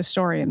like the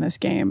story in this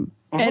game.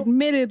 Uh-huh.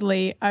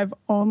 Admittedly, I've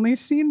only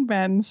seen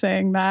Ben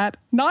saying that.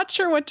 Not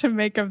sure what to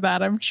make of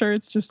that. I'm sure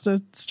it's just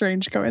a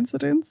strange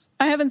coincidence.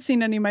 I haven't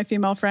seen any of my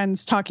female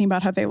friends talking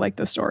about how they like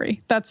the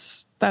story.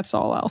 That's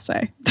all I'll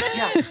say.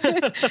 Yeah.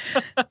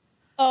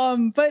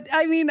 But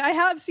I mean, I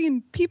have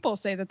seen people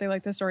say that they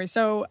like the story.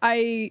 So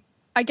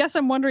I guess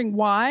I'm wondering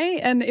why,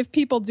 and if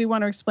people do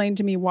want to explain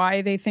to me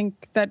why they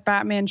think that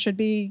Batman should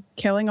be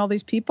killing all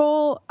these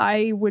people,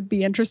 I would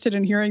be interested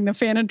in hearing the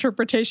fan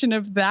interpretation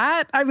of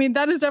that. I mean,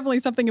 that is definitely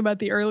something about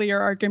the earlier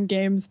Arkham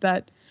games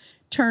that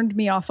turned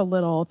me off a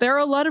little. There are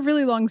a lot of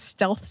really long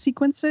stealth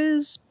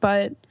sequences,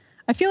 but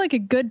I feel like a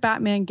good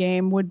Batman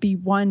game would be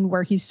one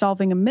where he's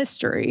solving a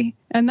mystery,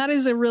 and that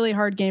is a really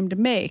hard game to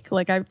make.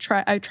 Like, I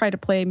try to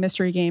play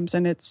mystery games,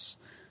 and it's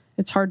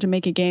hard to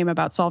make a game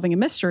about solving a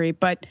mystery,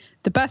 but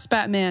the best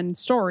Batman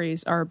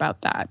stories are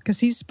about that, because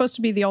he's supposed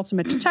to be the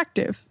ultimate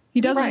detective.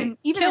 He doesn't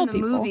even kill in the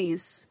people.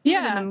 movies.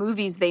 Even in the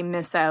movies, they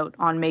miss out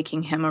on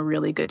making him a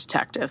really good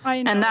detective.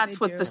 I know, and that's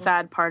what the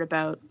sad part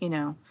about,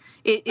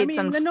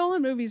 the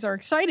Nolan movies are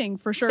exciting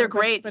for sure. They're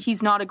great. But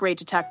he's not a great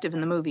detective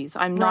in the movies.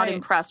 I'm not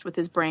impressed with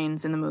his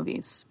brains in the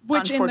movies.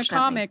 Which in the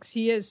comics,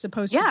 he is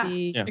supposed to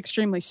be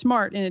extremely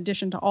smart in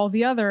addition to all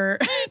the other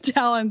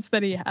talents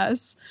that he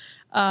has.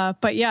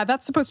 But yeah,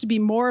 that's supposed to be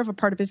more of a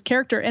part of his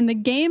character. And the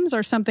games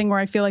are something where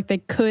I feel like they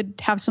could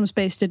have some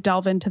space to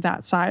delve into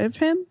that side of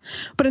him.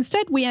 But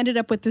instead, we ended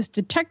up with this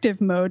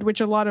detective mode,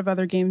 which a lot of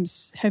other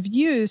games have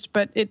used,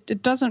 but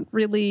it doesn't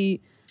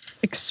really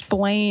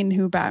explain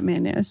who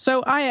Batman is.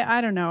 So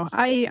I don't know.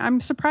 I'm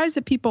surprised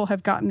that people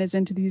have gotten as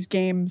into these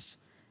games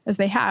as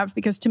they have,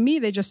 because to me,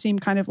 they just seem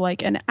kind of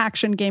like an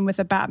action game with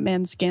a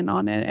Batman skin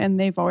on it. And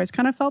they've always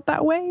kind of felt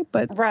that way.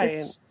 But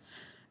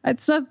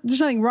it's not,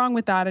 there's nothing wrong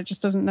with that. It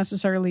just doesn't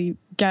necessarily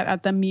get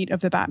at the meat of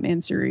the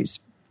Batman series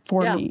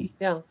for me.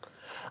 Yeah.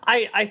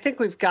 I think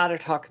we've got to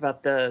talk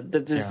about the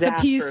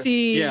disastrous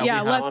the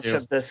PC. launch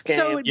of this game.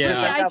 So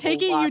I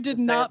take it you did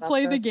not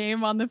play the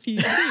game on the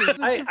PC.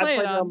 I played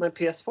it on my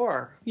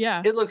PS4.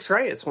 Yeah. It looks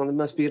great. It's one of the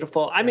most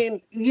beautiful. I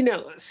mean,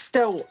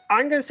 so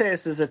I'm going to say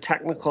this is a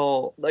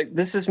technical, like,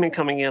 this is me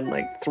coming in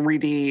like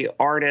 3D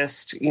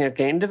artist,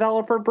 game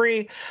developer,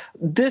 Bree.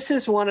 This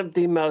is one of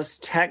the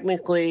most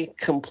technically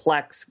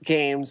complex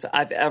games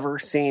I've ever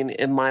seen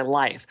in my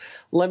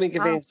life. Let me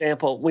give you an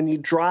example. When you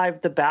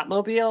drive the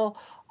Batmobile,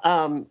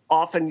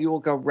 often you will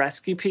go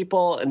rescue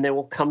people, and they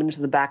will come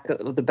into the back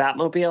of the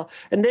Batmobile,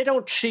 and they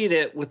don't cheat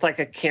it with like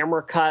a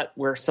camera cut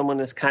where someone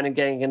is kind of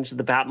getting into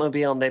the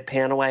Batmobile and they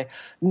pan away.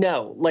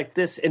 No, like,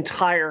 this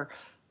entire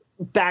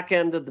back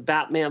end of the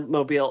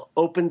Batmobile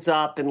opens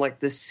up, and like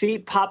the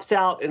seat pops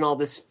out, and all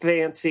this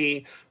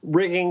fancy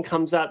rigging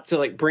comes up to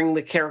like bring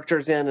the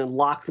characters in and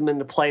lock them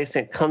into place,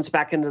 and it comes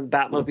back into the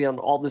Batmobile, and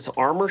all this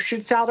armor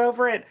shoots out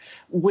over it,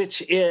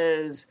 which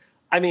is,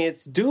 I mean,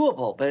 it's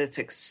doable, but it's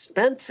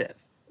expensive.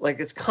 Like,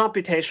 it's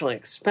computationally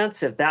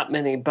expensive, that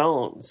many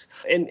bones.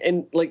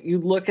 And like, you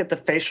look at the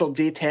facial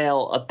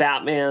detail of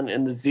Batman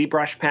and the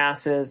ZBrush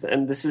passes,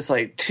 and this is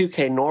like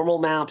 2K normal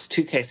maps,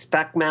 2K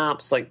spec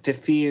maps, like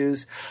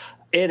diffuse.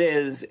 It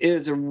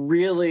is a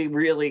really,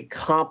 really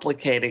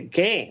complicated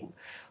game.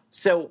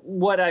 So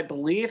what I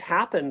believe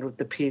happened with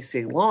the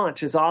PC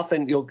launch is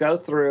often you'll go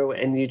through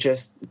and you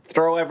just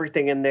throw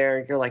everything in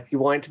there. You're like, you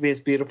want it to be as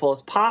beautiful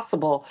as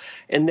possible.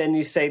 And then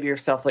you say to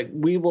yourself, like,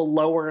 we will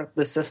lower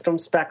the system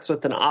specs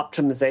with an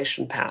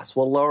optimization pass.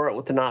 We'll lower it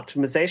with an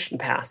optimization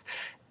pass.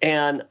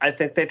 And I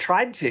think they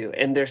tried to,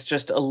 and there's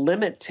just a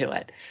limit to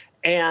it.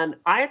 And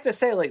I have to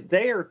say, like,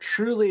 they are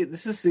truly,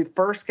 this is the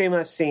first game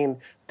I've seen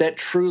that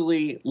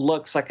truly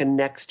looks like a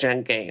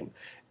next-gen game.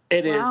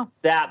 It is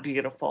that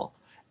beautiful.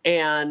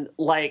 And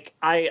like,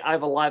 I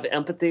have a lot of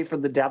empathy for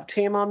the dev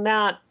team on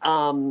that.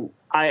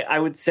 I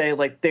would say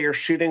like they are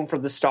shooting for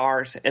the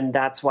stars, and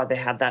that's why they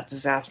had that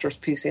disastrous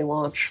PC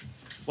launch.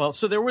 Well,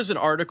 so there was an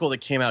article that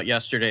came out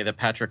yesterday that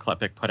Patrick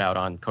Klepek put out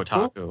on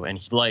Kotaku,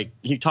 and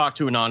he talked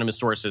to anonymous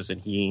sources,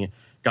 and he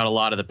got a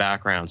lot of the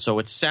background. So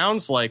it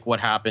sounds like what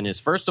happened is,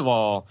 first of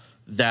all,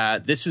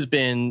 that this has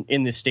been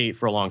in this state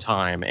for a long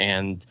time,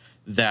 and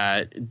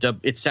that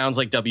it sounds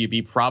like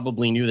WB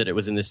probably knew that it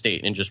was in this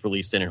state and just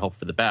released it and hoped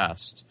for the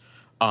best.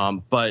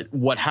 But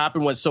what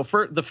happened was,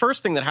 the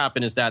first thing that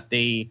happened is that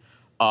they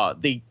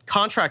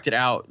contracted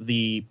out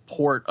the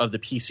port of the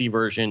PC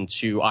version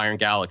to Iron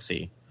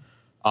Galaxy,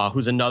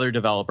 who's another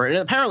developer. And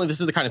apparently this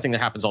is the kind of thing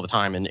that happens all the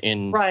time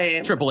in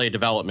AAA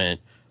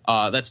development.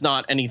 That's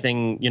not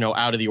anything,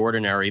 out of the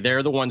ordinary.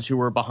 They're the ones who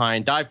were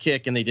behind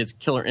Divekick, and they did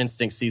Killer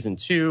Instinct Season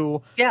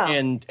 2. Yeah.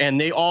 And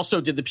they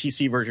also did the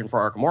PC version for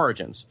Arkham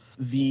Origins.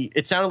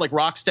 It sounded like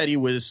Rocksteady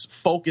was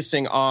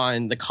focusing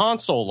on the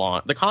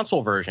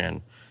console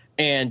version,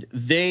 and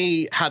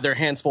they had their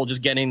hands full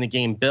just getting the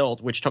game built,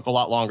 which took a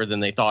lot longer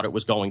than they thought it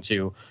was going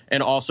to,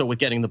 and also with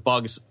getting the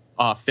bugs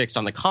fixed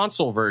on the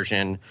console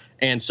version.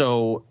 And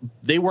so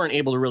they weren't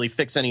able to really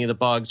fix any of the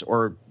bugs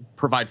or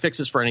provide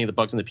fixes for any of the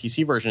bugs in the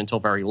PC version until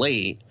very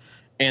late.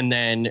 And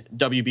then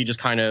WB just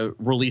kind of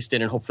released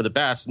it and hoped for the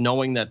best,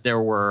 knowing that there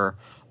were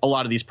a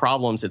lot of these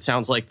problems. It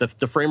sounds like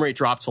the frame rate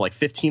dropped to like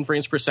 15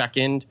 frames per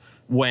second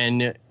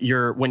when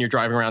you're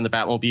driving around the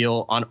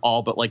Batmobile on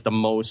all but like the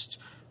most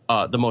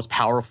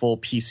powerful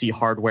PC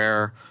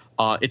hardware.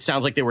 It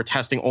sounds like they were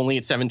testing only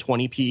at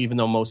 720p, even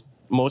though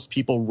most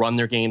people run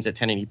their games at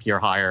 1080p or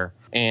higher.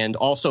 And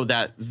also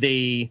that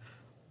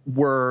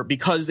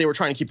because they were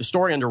trying to keep the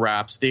story under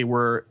wraps, they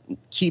were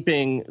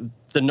keeping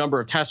the number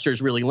of testers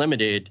really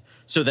limited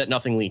so that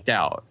nothing leaked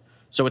out.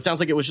 So it sounds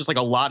like it was just like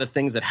a lot of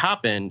things that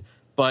happened.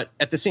 But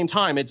at the same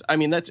time, it's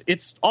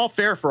all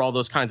fair for all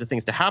those kinds of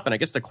things to happen. I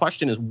guess the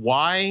question is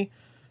why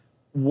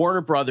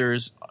Warner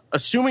Brothers,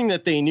 assuming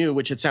that they knew,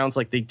 which it sounds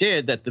like they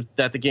did, that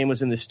the game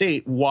was in the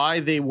state, why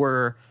they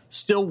were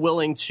still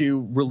willing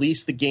to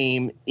release the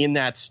game in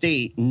that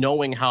state,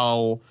 knowing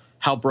how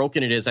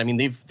broken it is. I mean,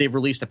 they've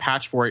released a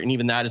patch for it, and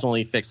even that has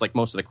only fixed like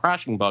most of the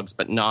crashing bugs,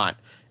 but not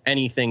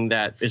anything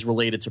that is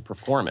related to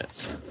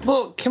performance.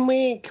 Well, can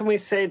we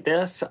say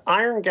this?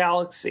 Iron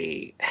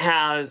Galaxy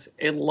has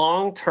a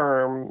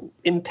long-term,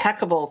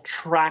 impeccable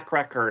track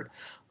record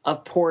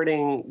of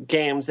porting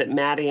games that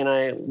Maddie and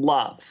I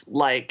love,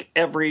 like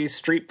every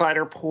Street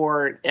Fighter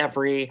port,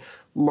 every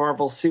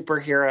Marvel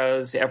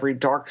Superheroes, every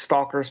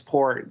Darkstalkers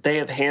port. They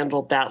have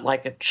handled that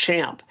like a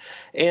champ.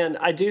 And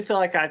I do feel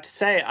like I have to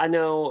say, I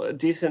know a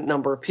decent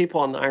number of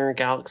people on the Iron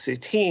Galaxy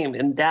team,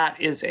 and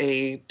that is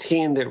a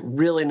team that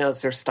really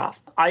knows their stuff.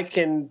 I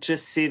can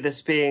just see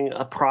this being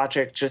a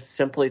project just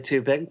simply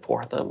too big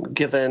for them,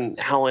 given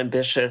how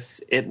ambitious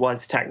it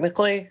was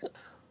technically.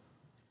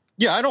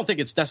 Yeah, I don't think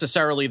it's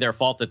necessarily their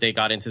fault that they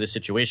got into this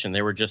situation.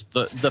 They were just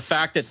the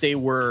fact that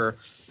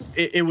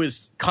it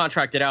was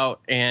contracted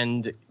out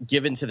and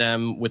given to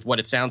them with what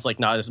it sounds like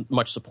not as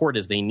much support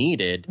as they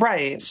needed.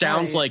 Right.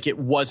 Sounds like it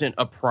wasn't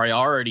a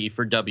priority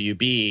for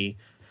WB.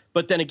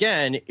 But then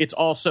again, it's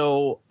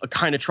also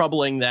kind of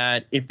troubling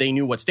that if they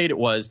knew what state it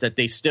was, that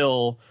they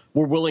still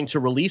were willing to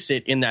release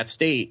it in that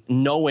state,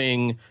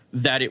 knowing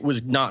that it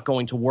was not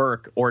going to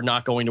work or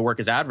not going to work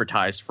as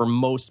advertised for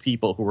most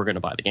people who were going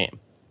to buy the game.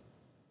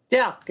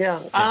 Yeah.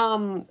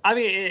 I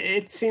mean,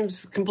 it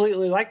seems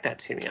completely like that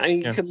to me. I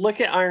mean, you could look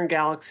at Iron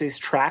Galaxy's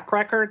track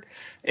record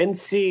and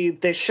see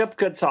they ship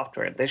good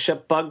software. They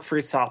ship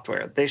bug-free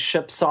software. They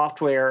ship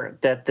software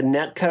that the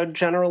netcode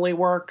generally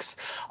works.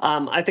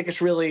 I think it's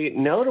really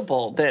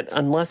notable that,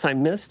 unless I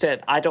missed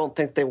it, I don't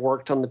think they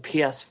worked on the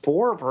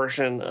PS4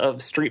 version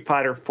of Street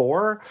Fighter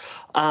 4,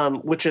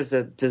 which is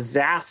a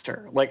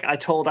disaster. Like, I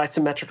told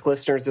Isometric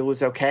listeners it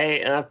was okay,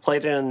 and I've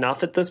played it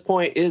enough at this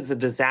point. It is a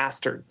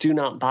disaster. Do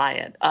not buy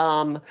it.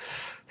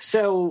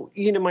 So,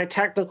 my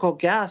technical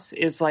guess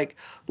is like,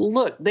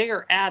 look, they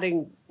are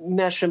adding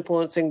mesh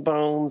influencing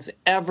bones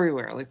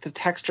everywhere. Like, the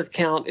texture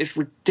count is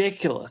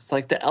ridiculous.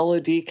 Like, the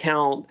LOD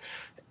count,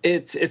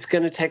 it's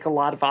going to take a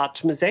lot of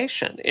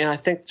optimization. And I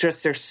think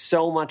just there's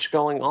so much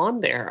going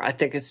on there. I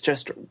think it's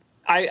just,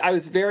 I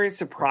was very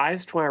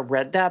surprised when I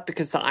read that,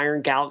 because the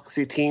Iron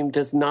Galaxy team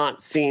does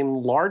not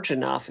seem large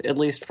enough, at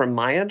least from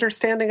my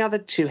understanding of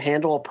it, to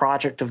handle a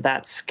project of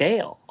that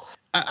scale.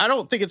 I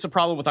don't think it's a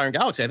problem with Iron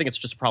Galaxy. I think it's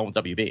just a problem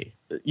with WB,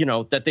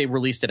 that they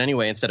released it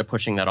anyway instead of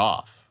pushing that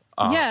off.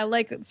 Yeah,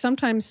 like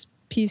sometimes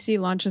PC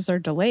launches are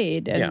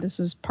delayed, and this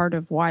is part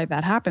of why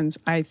that happens,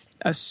 I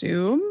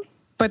assume.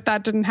 But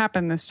that didn't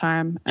happen this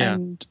time. Yeah.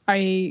 And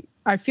I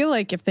feel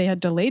like if they had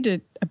delayed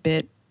it a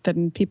bit,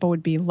 then people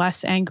would be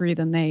less angry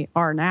than they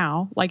are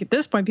now. Like, at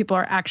this point, people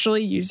are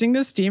actually using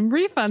the Steam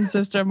refund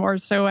system, or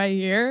so I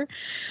hear.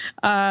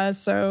 And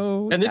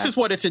this is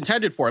what it's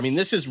intended for. I mean,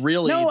 this is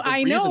really the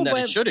reason that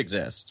it should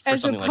exist.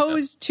 As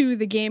opposed to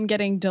the game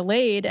getting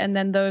delayed and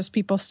then those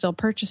people still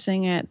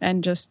purchasing it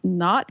and just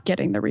not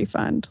getting the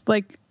refund.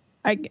 Like,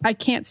 I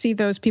can't see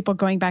those people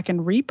going back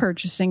and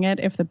repurchasing it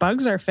if the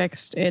bugs are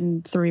fixed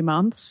in 3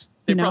 months.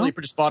 They probably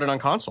just bought it on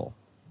console.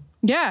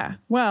 Yeah,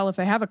 well, if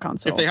they have a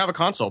console. If they have a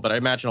console, but I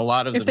imagine a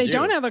lot of them If they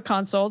don't have a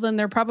console, then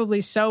they're probably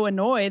so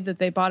annoyed that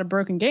they bought a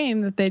broken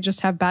game that they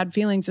just have bad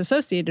feelings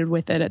associated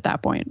with it at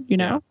that point, you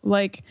know? Yeah.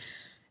 Like,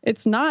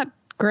 it's not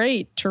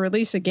great to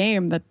release a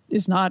game that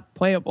is not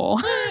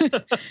playable.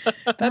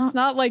 That's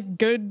not like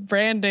good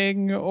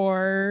branding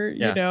or,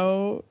 you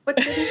know. But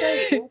didn't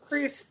they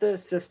increase the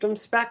system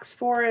specs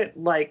for it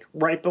like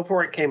right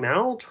before it came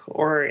out?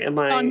 Or am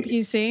I on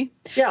PC?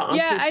 Yeah, on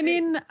PC. I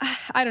mean,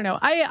 I don't know.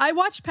 I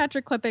watched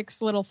Patrick Klepek's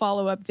little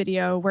follow-up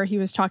video where he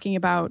was talking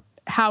about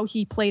how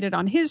he played it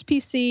on his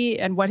PC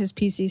and what his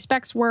PC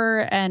specs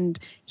were, and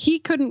he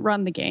couldn't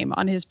run the game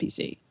on his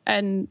PC.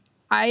 And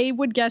I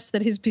would guess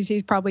that his PC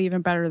is probably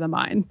even better than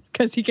mine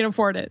because he can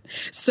afford it.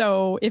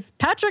 So if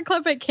Patrick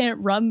Klepek can't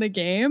run the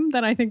game,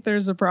 then I think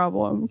there's a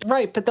problem.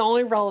 Right, but the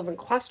only relevant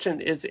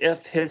question is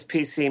if his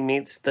PC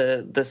meets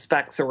the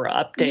specs that were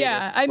updated.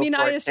 Yeah, I mean,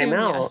 I assume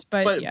yes,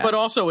 but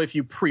also if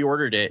you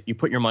pre-ordered it, you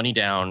put your money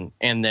down,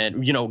 and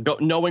then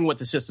knowing what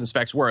the system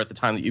specs were at the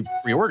time that you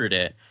pre-ordered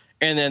it,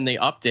 and then they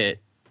upped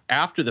it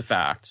after the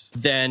fact,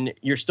 then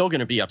you're still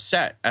going to be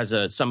upset as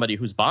somebody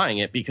who's buying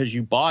it because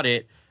you bought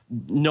it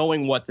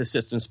knowing what the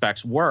system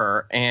specs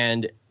were,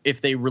 and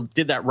if they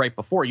did that right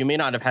before, you may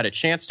not have had a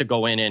chance to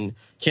go in and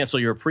cancel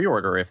your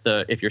pre-order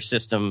if your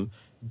system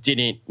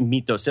didn't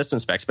meet those system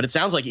specs. But it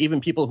sounds like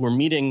even people who are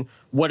meeting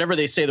whatever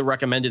they say the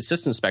recommended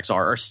system specs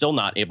are still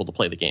not able to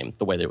play the game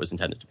the way that it was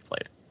intended to be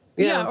played.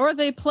 Yeah, or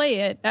they play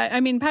it. I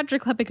mean,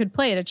 Patrick Klepek could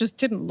play it. It just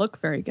didn't look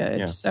very good.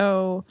 Yeah.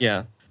 So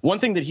yeah. One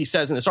thing that he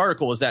says in this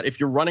article is that if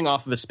you're running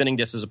off of a spinning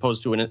disk as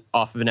opposed to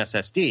off of an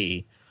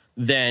SSD,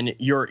 then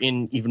you're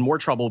in even more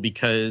trouble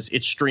because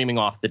it's streaming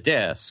off the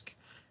disk.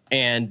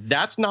 And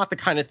that's not the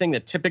kind of thing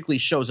that typically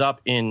shows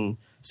up in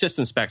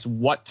system specs,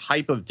 what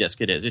type of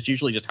disk it is. It's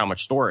usually just how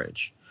much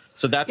storage.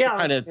 So that's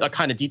the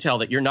kind of detail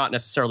that you're not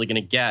necessarily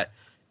going to get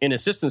in a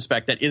system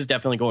spec that is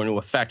definitely going to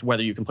affect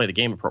whether you can play the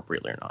game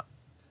appropriately or not.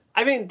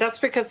 I mean, that's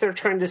because they're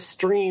trying to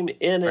stream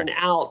in and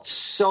out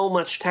so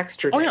much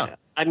texture data. Oh, yeah.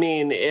 I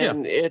mean,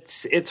 and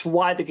it's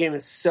why the game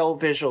is so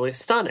visually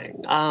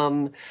stunning.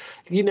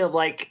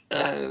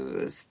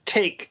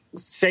 Take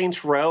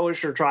Saints Row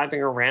as you're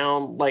driving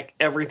around, like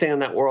everything in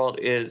that world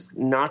is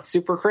not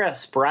super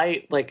crisp,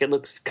 right? Like it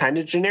looks kind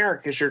of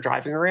generic as you're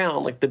driving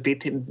around. Like the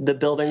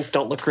buildings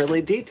don't look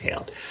really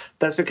detailed.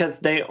 That's because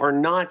they are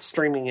not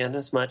streaming in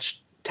as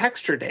much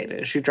texture data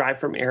as you drive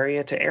from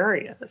area to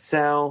area.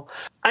 So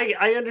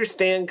I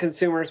understand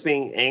consumers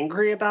being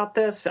angry about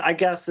this. I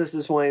guess this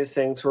is one of these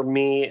things where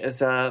me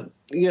as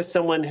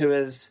someone who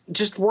has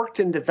just worked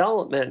in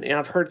development, and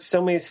I've heard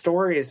so many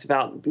stories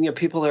about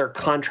people that are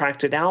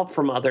contracted out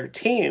from other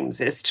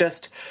teams. It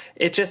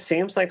just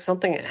seems like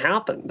something that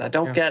happened. I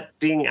don't get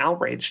being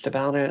outraged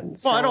about it.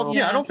 Well, I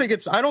don't think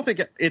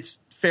it's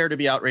fair to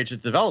be outraged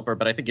at the developer,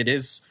 but I think it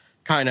is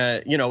kind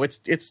of,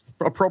 it's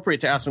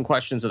appropriate to ask some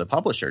questions of the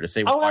publisher to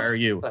say, why are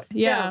you?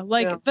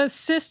 The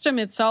system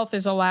itself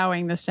is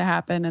allowing this to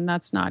happen, and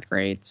that's not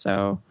great.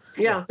 So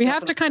we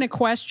have to kind of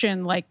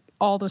question like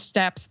all the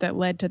steps that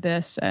led to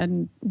this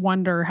and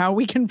wonder how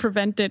we can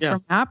prevent it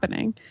from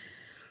happening.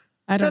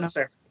 I don't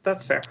know.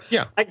 That's fair.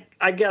 Yeah.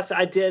 I guess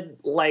I did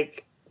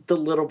like the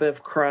little bit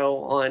of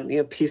crow on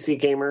PC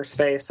Gamer's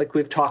face, like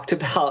we've talked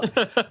about,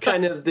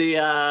 kind of the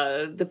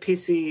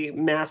PC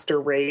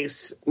master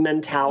race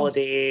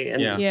mentality,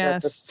 and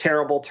that's a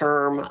terrible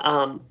term.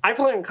 I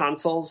play on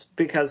consoles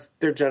because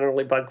they're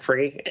generally bug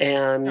free,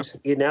 and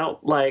I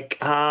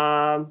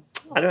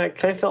don't know, I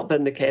kind of felt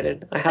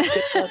vindicated. I have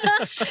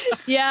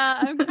to. Yeah,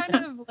 I'm kind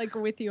of like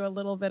with you a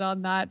little bit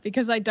on that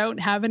because I don't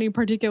have any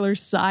particular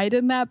side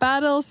in that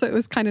battle. So it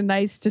was kind of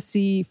nice to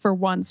see for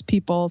once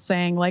people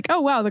saying like,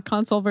 oh, wow, the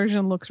console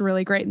version looks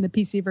really great and the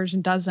PC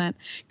version doesn't.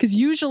 Because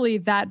usually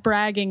that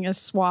bragging is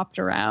swapped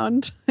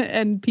around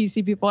and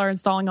PC people are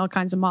installing all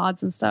kinds of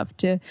mods and stuff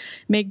to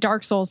make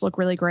Dark Souls look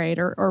really great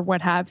or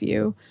what have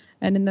you.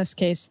 And in this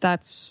case,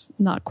 that's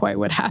not quite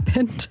what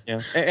happened.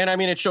 Yeah, and I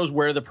mean, it shows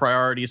where the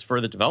priorities for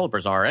the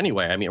developers are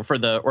anyway. I mean, for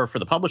the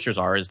publishers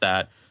is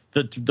that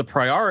the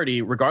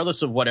priority,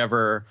 regardless of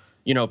whatever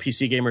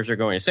PC gamers are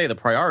going to say, the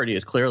priority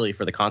is clearly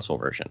for the console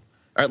version.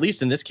 Or at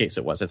least in this case,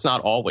 it was. It's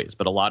not always,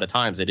 but a lot of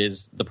times it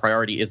is. The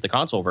priority is the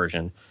console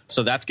version.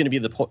 So that's going to be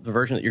the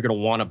version that you're going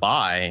to want to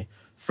buy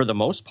for the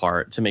most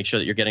part to make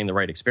sure that you're getting the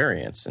right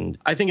experience. And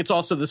I think it's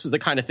also this is the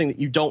kind of thing that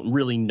you don't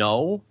really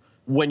know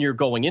when you're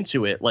going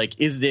into it. Like,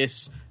 is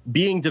this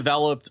being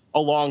developed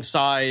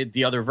alongside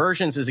the other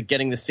versions? Is it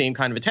getting the same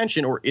kind of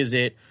attention, or is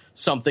it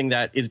something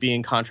that is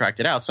being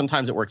contracted out?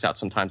 Sometimes it works out,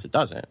 sometimes it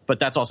doesn't. But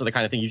that's also the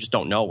kind of thing you just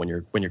don't know when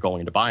you're going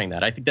into buying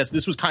that. I think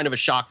this was kind of a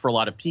shock for a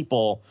lot of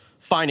people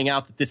finding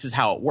out that this is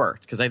how it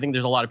worked, because I think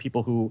there's a lot of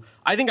people who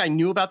I think I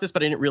knew about this,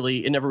 but it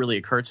never really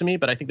occurred to me.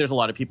 But I think there's a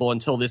lot of people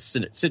until this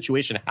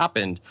situation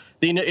happened,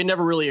 it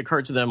never really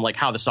occurred to them like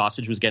how the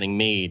sausage was getting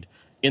made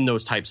in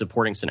those types of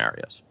porting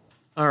scenarios.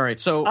 All right,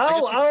 so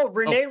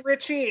Renee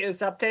Ritchie is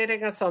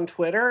updating us on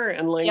Twitter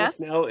and letting us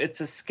know it's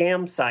a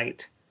scam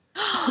site.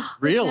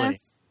 Really?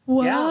 Yes.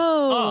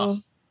 Whoa.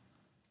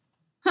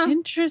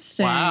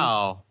 Interesting.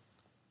 Wow.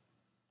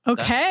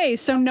 Okay,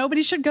 so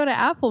nobody should go to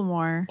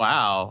Applemore.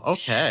 Wow.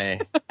 Okay.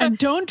 And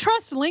don't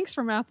trust links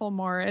from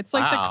Applemore. It's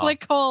like the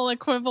clickhole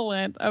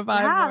equivalent of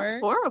Yeah,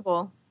 it's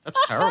horrible. That's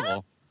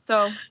terrible.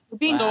 So we're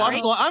being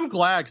I'm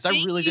glad because I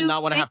really did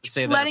not want to have to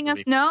say that. Letting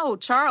us know,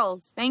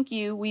 Charles. Thank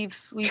you. We've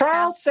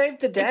Charles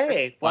saved the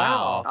day.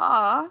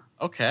 Wow.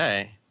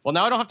 Okay. Well,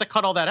 now I don't have to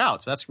cut all that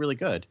out, so that's really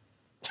good.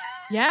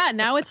 Yeah,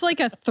 now it's like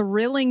a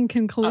thrilling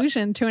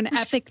conclusion to an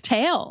epic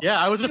tale. Yeah,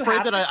 I was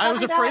afraid that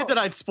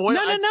I'd spoil.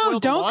 No,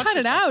 don't cut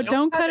it out.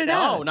 Don't cut it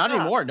out. No, not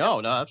anymore.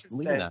 No, that's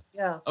leaving that.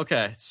 Yeah.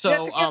 Okay, so you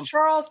have to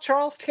give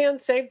Charles Tan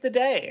saved the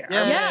day.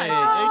 Yeah. Hey,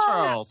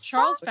 Charles.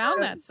 Charles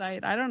found that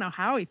site. I don't know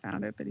how he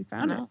found it, but he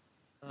found it.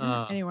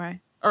 Anyway.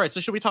 All right,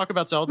 so should we talk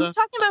about Zelda? We're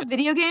talking about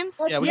video games?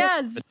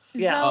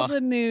 Zelda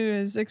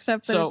news,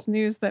 except that it's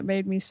news that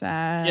made me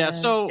sad. Yeah,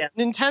 so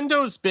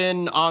Nintendo's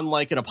been on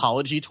like an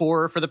apology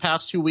tour for the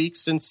past 2 weeks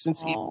since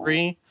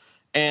E3,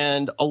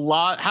 and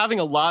having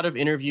a lot of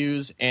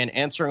interviews and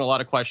answering a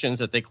lot of questions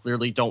that they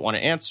clearly don't want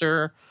to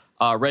answer.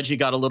 Reggie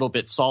got a little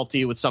bit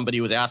salty with somebody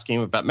who was asking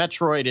him about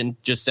Metroid and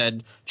just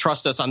said,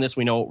 "Trust us on this.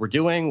 We know what we're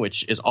doing,"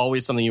 which is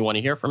always something you want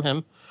to hear from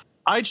him.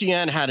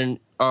 IGN had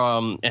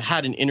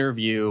an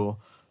interview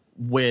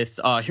with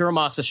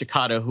Hiromasa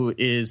Shikata, who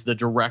is the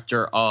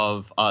director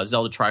of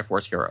Zelda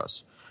Triforce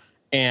Heroes,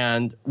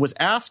 and was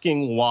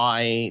asking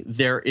why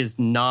there is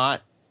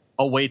not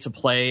a way to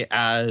play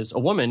as a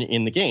woman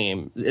in the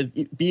game,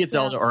 be it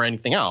Zelda or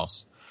anything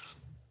else.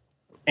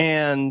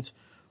 And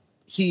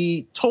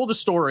he told a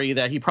story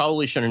that he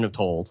probably shouldn't have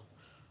told,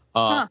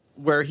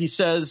 where he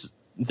says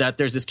that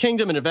there's this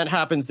kingdom, an event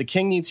happens, the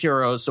king needs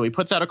heroes, so he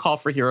puts out a call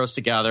for heroes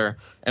to gather,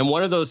 and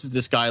one of those is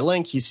this guy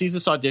Link. He sees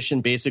this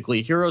audition,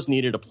 basically, heroes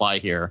needed apply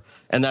here,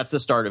 and that's the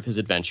start of his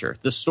adventure.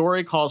 The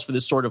story calls for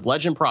this sort of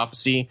legend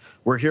prophecy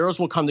where heroes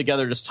will come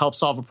together to help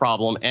solve a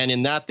problem, and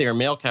in that they are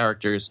male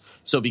characters,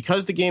 so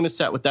because the game is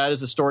set with that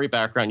as a story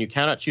background, you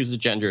cannot choose a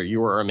gender,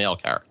 you are a male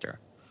character.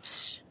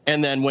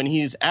 And then when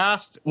he's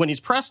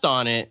pressed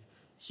on it,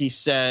 he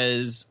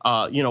says,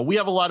 we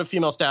have a lot of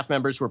female staff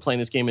members who are playing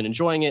this game and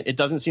enjoying it. It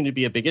doesn't seem to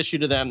be a big issue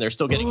to them. They're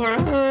still getting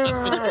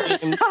investment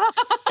in the game.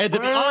 And to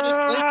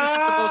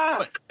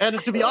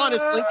be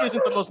honest, Link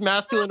isn't the most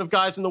masculine of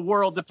guys in the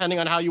world, depending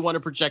on how you want to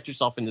project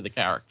yourself into the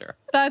character.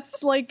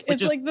 That's like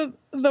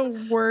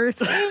the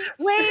worst.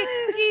 Wait,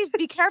 Steve,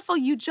 be careful.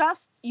 You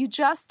just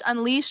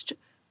unleashed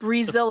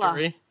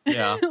Breezilla.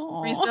 Yeah.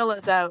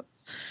 Breezilla's out.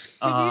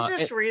 Can you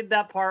just read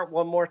that part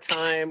one more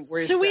time?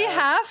 Where do we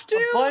have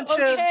to?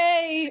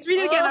 Just read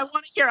it again. I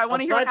want to hear. A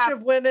bunch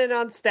of women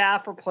on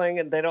staff are playing,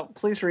 and they don't.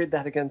 Please read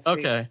that again, Steve.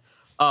 Okay.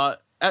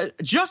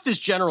 Just as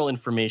general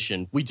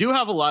information, we do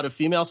have a lot of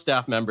female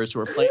staff members who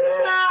are playing.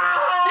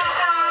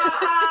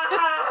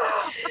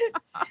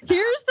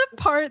 Here's the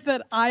part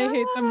that I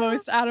hate the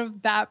most out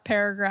of that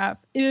paragraph.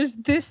 It is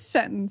this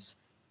sentence.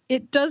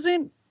 It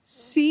doesn't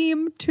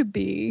seem to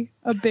be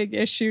a big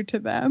issue to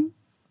them.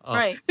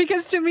 Right.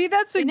 Because to me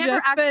that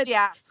suggests that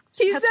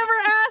he's never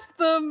asked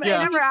them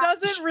and he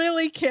doesn't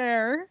really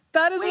care.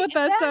 That is what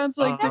that sounds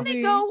like to me. Then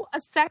they go a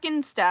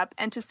second step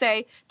and to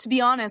say, to be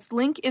honest,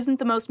 Link isn't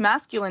the most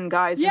masculine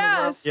guys in the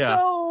world.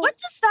 So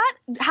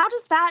how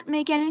does that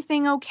make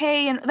anything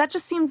okay? And that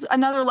just seems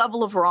another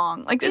level of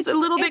wrong. Like it's a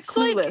little bit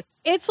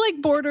clueless. It's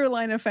like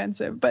borderline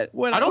offensive, but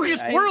whatever. I don't think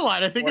it's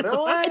borderline. I think it's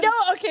offensive. No,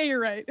 okay, you're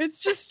right.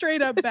 It's just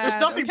straight up bad.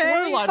 There's nothing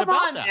borderline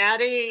about that.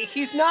 Maddie.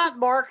 He's not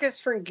Marcus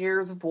from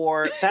Gears of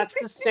War. That's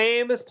the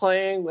same as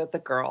playing with a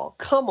girl.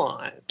 Come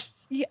on.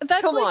 Yeah,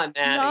 that's Come on,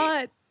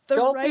 Maddie.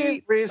 Don't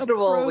be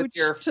reasonable with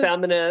your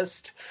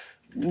feminist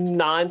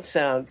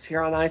nonsense here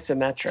on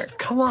Isometric.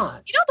 Come on.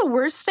 You know, the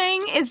worst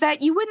thing is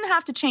that you wouldn't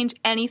have to change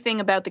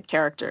anything about the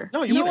character.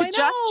 No, you could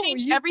just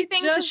change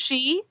everything to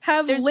she.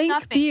 Have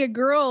Link be a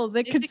girl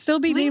that could still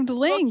be named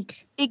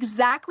Link.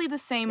 Exactly the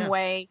same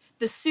way.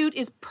 The suit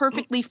is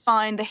perfectly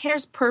fine. The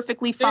hair's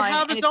perfectly fine. They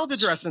have a Zelda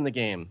dress in the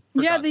game.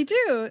 Yeah, they do.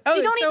 Oh,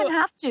 they don't even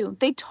have to.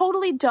 They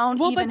totally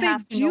don't even have to. Well,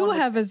 but they do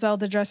have a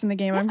Zelda dress in the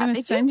game. I'm going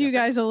to send you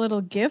guys a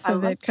little GIF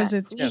of it because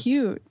it's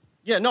cute.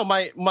 Yeah, no,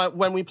 my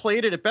when we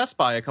played it at Best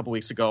Buy a couple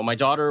weeks ago, my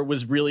daughter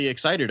was really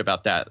excited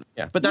about that.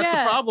 Yeah, but that's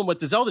the problem with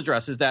the Zelda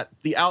dress is that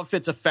the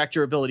outfits affect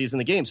your abilities in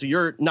the game, so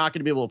you're not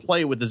going to be able to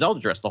play with the Zelda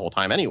dress the whole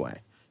time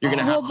anyway. You're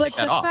going to have to take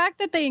that off. The fact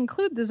that they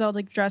include the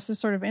Zelda dress is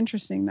sort of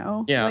interesting,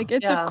 though. Yeah. Like,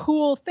 it's a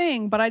cool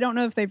thing, but I don't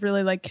know if they've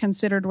really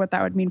considered what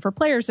that would mean for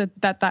players,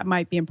 that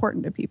might be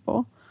important to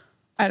people.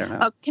 I don't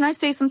know. Can I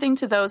say something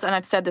to those? And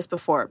I've said this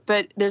before,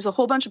 but there's a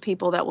whole bunch of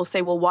people that will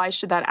say, well, why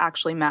should that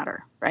actually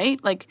matter, right?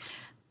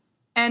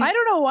 And I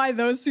don't know why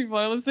those people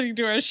are listening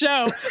to our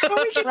show, but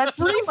we can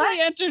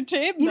briefly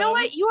entertain them. You know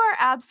what? You are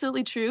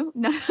absolutely true.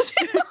 No,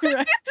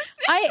 right.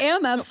 I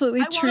am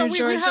absolutely true,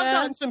 Georgia. We have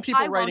gotten some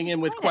people writing in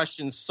with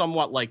questions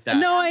somewhat like that.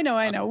 No, I know.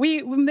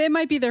 They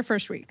might be their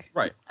first week.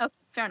 Right. Okay.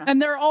 Fair enough.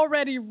 And they're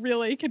already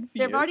really confused.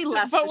 They've already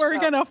left But the we're show.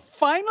 going to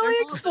finally They're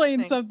not explain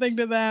listening. something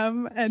to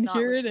them. And Not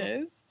here listening.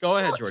 it is. Go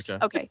ahead, Georgia.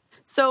 Okay.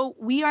 So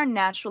we are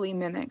naturally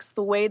mimics.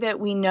 The way that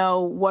we know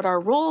what our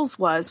roles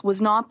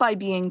was not by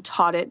being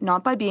taught it,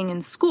 not by being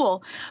in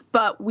school,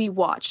 but we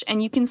watch.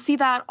 And you can see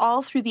that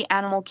all through the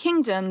animal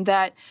kingdom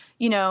that,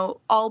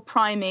 all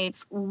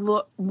primates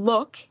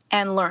look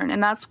and learn.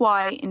 And that's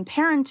why in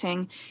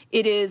parenting,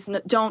 it is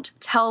don't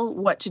tell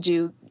what to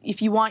do.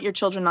 If you want your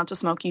children not to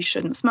smoke, you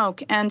shouldn't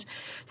smoke. And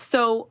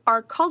so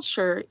our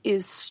culture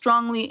is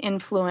strongly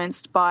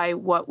influenced by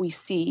what we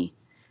see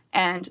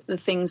and the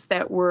things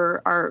that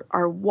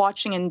are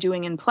watching and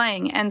doing and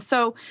playing. And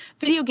so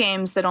video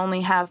games that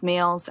only have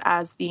males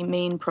as the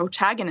main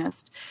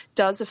protagonist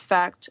does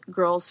affect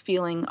girls'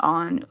 feeling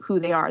on who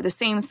they are. The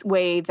same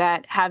way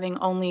that having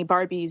only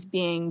Barbies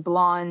being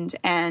blonde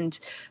and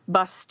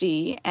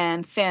busty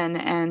and thin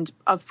and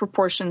of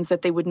proportions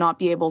that they would not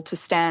be able to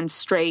stand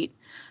straight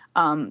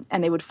and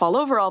they would fall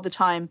over all the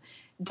time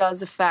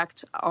does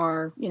affect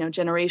our,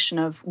 generation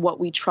of what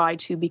we try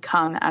to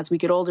become as we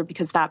get older,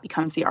 because that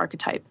becomes the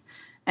archetype.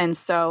 And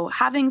so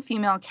having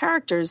female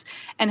characters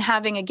and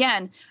having,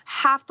 again,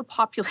 half the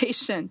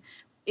population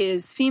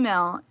is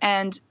female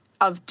and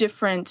of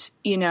different,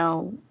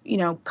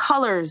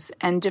 colors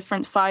and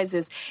different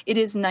sizes, it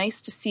is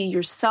nice to see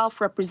yourself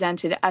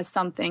represented as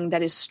something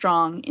that is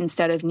strong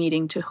instead of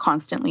needing to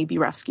constantly be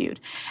rescued.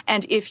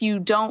 And if you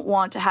don't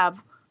want to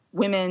have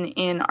women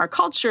in our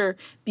culture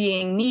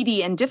being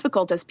needy and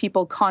difficult, as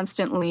people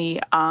constantly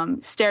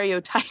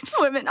stereotype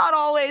women, not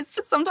always,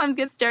 but sometimes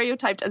get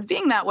stereotyped as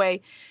being that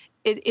way,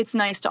 it's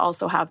nice to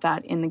also have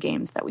that in the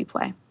games that we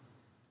play.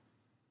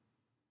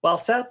 Well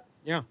said.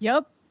 Yeah.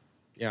 Yep.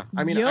 Yeah.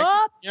 I mean,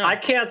 Yup. I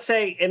can't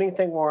say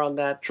anything more on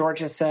that.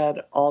 Georgia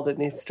said all that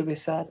needs to be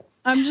said.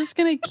 I'm just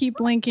going to keep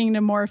linking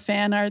to more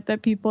fan art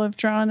that people have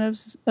drawn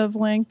of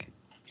Link.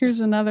 Here's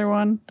another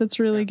one that's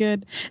really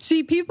good.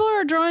 See, people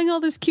are drawing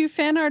all this cute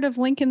fan art of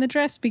Link in the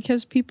dress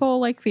because people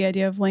like the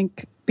idea of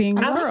Link being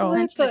a girl.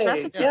 Absolutely. The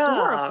dress, it's Yeah.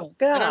 adorable.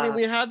 Yeah. And I mean,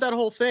 we had that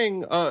whole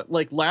thing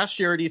like last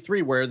year at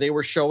E3 where they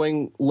were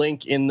showing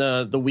Link in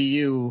the Wii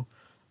U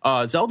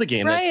Zelda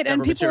game. Right, that and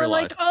never people were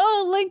like, materialized.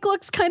 oh, Link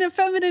looks kind of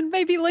feminine.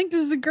 Maybe Link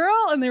is a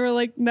girl. And they were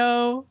like,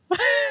 no.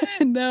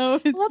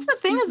 No. Well, that's the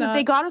thing is that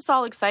they got us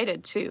all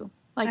excited, too.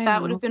 Like, I that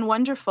know. would have been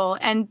wonderful.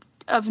 And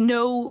of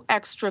no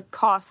extra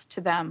cost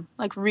to them,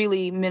 like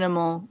really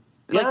minimal.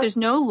 Yeah. Like there's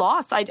no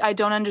loss. I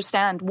don't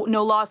understand.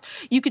 No loss.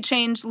 You could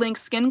change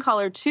Link's skin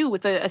color too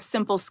with a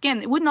simple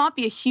skin. It would not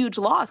be a huge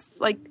loss.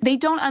 Like they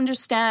don't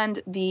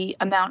understand the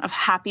amount of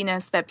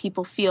happiness that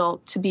people feel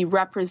to be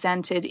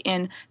represented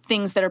in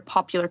things that are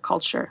popular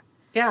culture.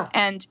 Yeah.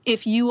 And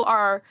if you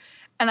are,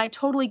 and I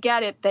totally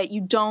get it that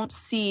you don't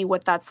see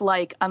what that's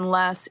like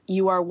unless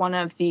you are one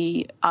of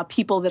the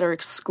people that are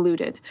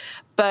excluded.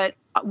 But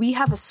we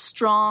have a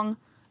strong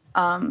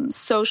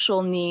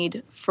social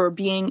need for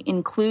being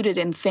included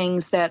in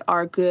things that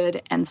are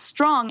good and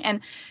strong. And,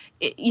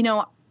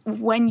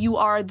 when you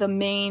are the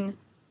main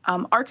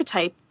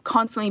archetype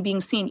constantly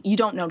being seen, you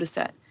don't notice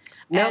it.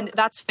 Nope. And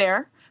that's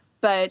fair,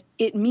 but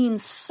it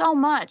means so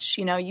much.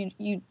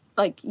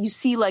 You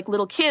see like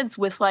little kids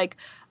with like,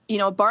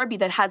 a Barbie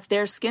that has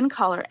their skin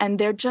color and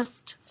they're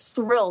just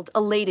thrilled,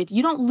 elated.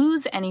 You don't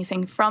lose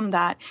anything from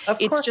that. Of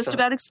It's course just not.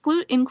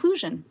 about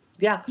inclusion.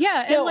 Yeah.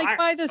 Yeah, and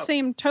by the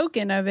same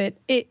token of it,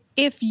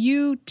 if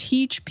you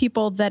teach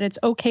people that it's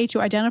okay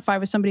to identify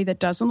with somebody that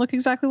doesn't look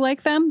exactly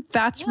like them,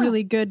 that's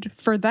really good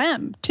for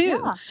them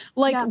too.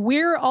 Yeah.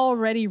 We're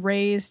already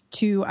raised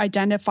to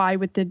identify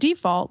with the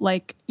default,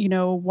 like,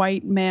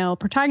 white male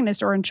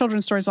protagonist, or in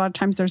children's stories, a lot of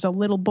times there's a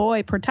little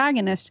boy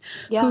protagonist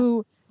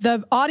who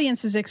the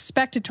audience is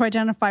expected to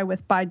identify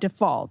with by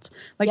default.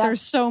 Like there's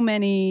so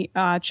many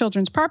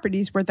children's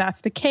properties where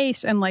that's the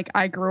case. And like,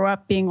 I grew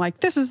up being like,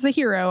 this is the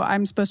hero.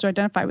 I'm supposed to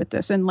identify with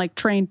this, and like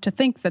trained to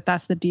think that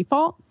that's the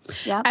default.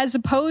 Yeah. As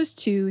opposed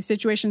to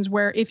situations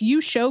where if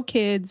you show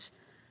kids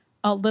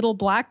a little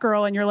black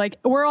girl and you're like,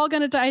 we're all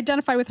going to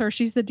identify with her,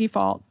 she's the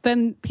default,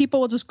 then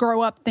people will just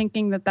grow up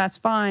thinking that that's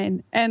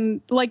fine. And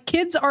like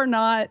kids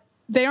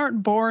they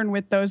aren't born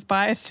with those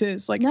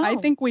biases. Like I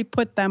think we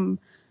put them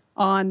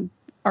on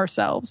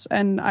ourselves,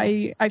 and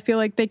I feel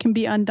like they can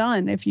be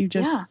undone if you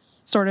just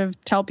sort of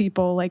tell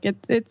people like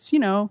it's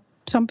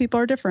some people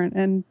are different,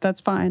 and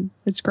that's fine.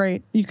 It's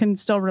great. You can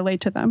still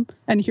relate to them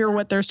and hear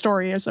what their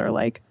stories are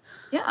like.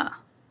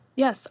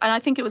 Yes, and I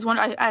think it was one.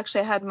 I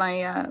actually had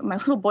my my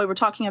little boy. We're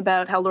talking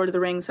about how Lord of the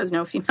Rings has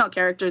no female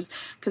characters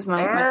because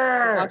my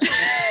kids are watching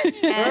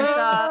it, and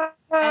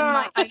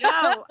I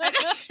know.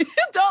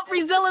 Don't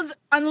Brizilla's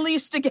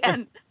unleashed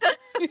again.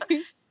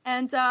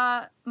 And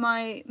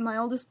my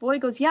oldest boy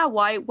goes, yeah,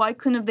 why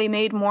couldn't have they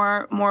made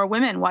more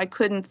women? Why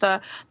couldn't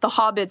the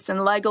hobbits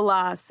and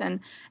Legolas and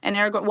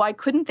Aragorn, why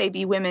couldn't they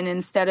be women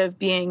instead of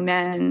being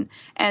men?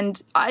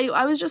 And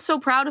I was just so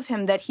proud of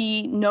him that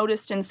he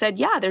noticed and said,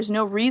 yeah, there's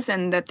no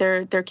reason that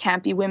there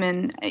can't be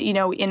women,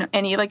 in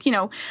any, the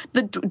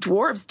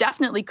dwarves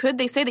definitely could.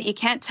 They say that you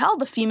can't tell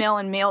the female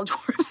and male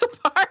dwarves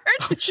apart.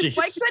 Oh, jeez.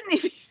 Why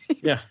couldn't he?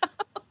 Yeah.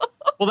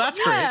 Well, that's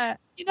great.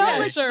 You know, Yeah,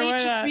 like sure, they why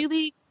just not?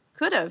 really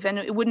could have, and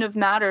it wouldn't have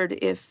mattered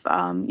if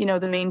you know,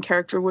 the main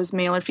character was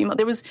male or female.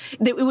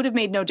 It would have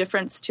made no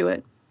difference to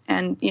it.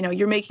 And you know,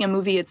 you're making a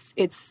movie.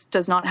 It's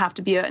does not have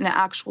to be an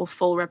actual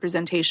full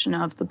representation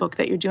of the book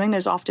that you're doing.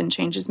 There's often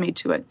changes made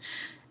to it,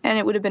 and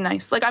it would have been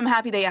nice. Like I'm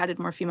happy they added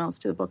more females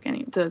to the book,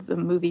 the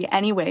movie,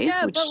 anyways.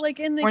 Yeah, which but like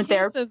in the weren't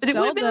case there, of but it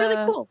would have been really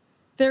Zelda, cool.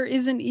 there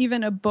isn't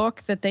even a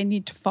book that they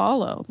need to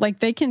follow. Like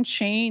they can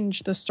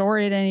change the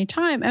story at any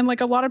time. And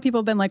like a lot of people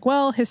have been like,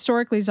 well,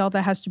 historically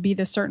Zelda has to be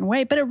this certain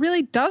way, but it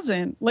really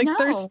doesn't. Like No,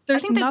 there's I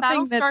think that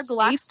nothing Battlestar that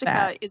states Galactica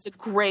that. is a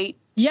great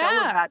show of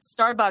Yeah. that.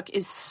 Starbuck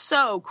is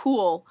so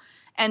cool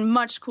and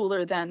much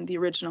cooler than the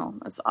original.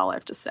 That's all I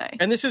have to say.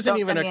 And this isn't Don't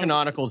even send a me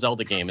canonical any-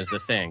 Zelda game is the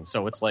thing.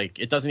 So it's like,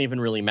 it doesn't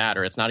even really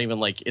matter. It's not even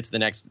like it's the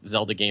next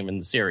Zelda game in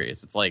the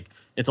series. It's like,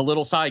 it's a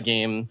little side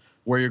game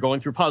where you're going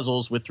through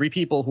puzzles with 3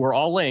 people who are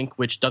all Link,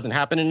 which doesn't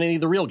happen in any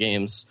of the real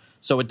games.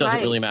 So it doesn't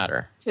Right. really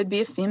matter. Could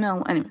be a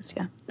female. Anyways,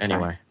 yeah. Sorry.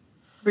 Anyway.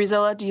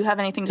 Brizilla, do you have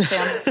anything to say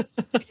on this?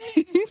 I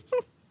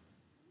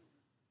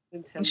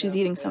Nintendo think she's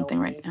eating failed something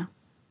me. right now.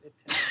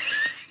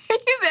 Are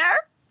you there?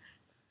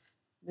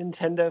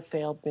 Nintendo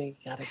failed me.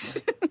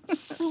 Gotta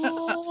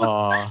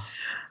go.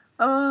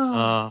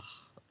 Oh.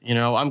 You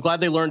know, I'm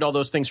glad they learned all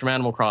those things from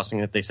Animal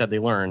Crossing that they said they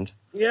learned.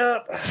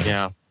 Yep.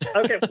 Yeah.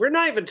 Okay, we're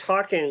not even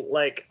talking,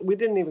 like, we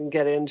didn't even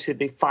get into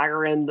the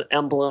Fire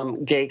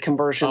Emblem gay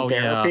conversion Oh,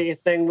 therapy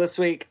thing this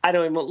week. I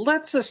don't even,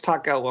 let's just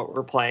talk about what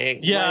we're playing.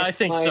 Yeah, Like, I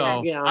think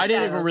so. yeah, I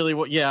didn't even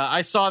really,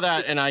 I saw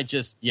that and I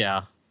just,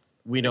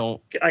 we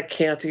don't. I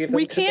can't even.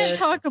 We can't today.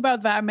 talk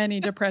about that many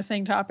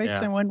depressing topics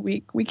Yeah. in 1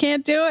 week. We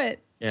can't do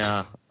it.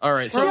 Yeah. All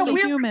right. We're So,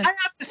 only I human.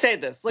 have to say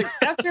this. Like,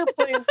 as we were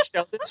playing the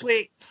show this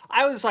week,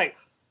 I was like,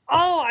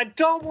 oh, I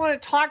don't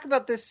want to talk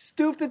about this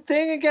stupid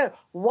thing again.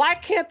 Why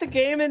can't the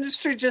game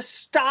industry just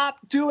stop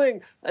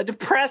doing a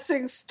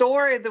depressing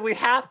story that we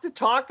have to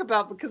talk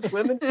about because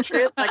women are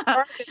treated like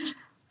garbage?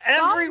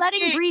 Stop every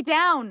letting week? Bree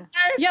down.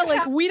 Yeah,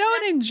 like we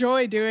don't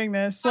enjoy doing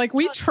this. Like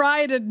we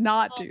try to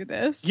not do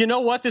this. you know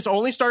what? This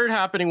only started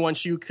happening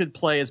once you could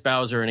play as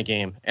Bowser in a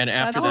game. And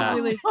after That's that.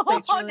 really-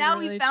 that's really, Now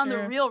really we found the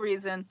true. real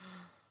reason.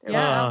 There we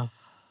Yeah.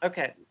 go.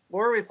 Okay,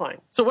 what are we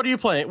playing? So what are you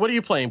playing? What are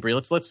you playing, Brie?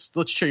 Let's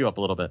cheer you up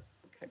a little bit.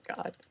 Okay,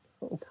 God.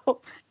 Oh,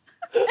 no.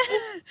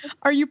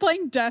 Are you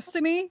playing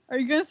Destiny? Are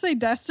you going to say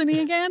Destiny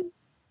again?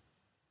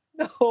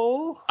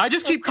 No. I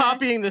just keep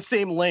copying the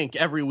same link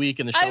every week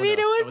in the show I mean,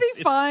 notes, it so would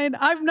be fine.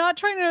 I'm not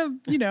trying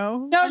to,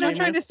 I'm not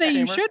trying to say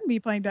you Shamer. shouldn't be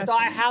playing So Destiny.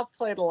 I have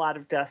played a lot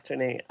of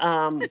Destiny,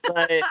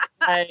 but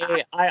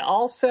I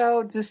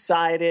also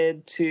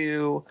decided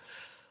to.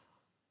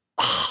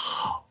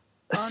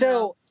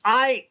 no.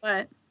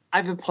 But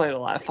I've been playing a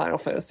lot of Final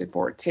Fantasy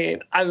 14.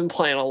 I've been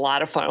playing a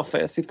lot of Final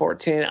Fantasy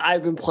 14.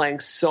 I've been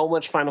playing so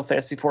much Final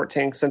Fantasy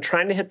 14 because I'm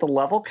trying to hit the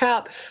level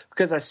cap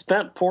because I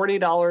spent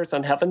 $40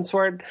 on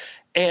Heavensward,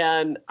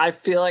 and I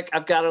feel like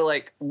I've got to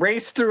like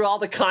race through all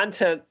the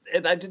content,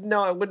 and I didn't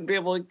know I wouldn't be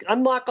able to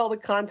unlock all the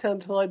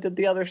content until I did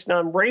the others. Now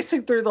I'm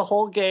racing through the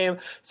whole game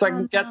so I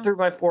can get through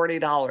my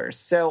 $40.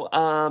 So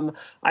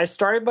I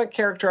started my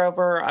character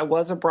over. I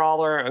was a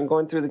brawler. I'm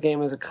going through the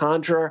game as a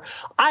conjurer.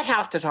 I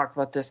have to talk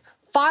about this.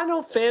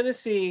 Final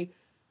Fantasy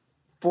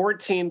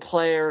 14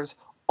 players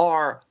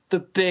are the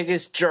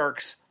biggest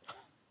jerks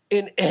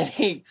in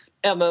any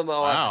MMO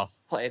Wow.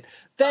 I've played.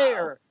 They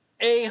are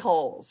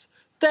a-holes.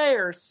 They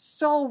are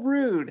so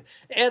rude.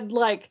 And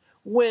like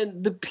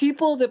when the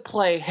people that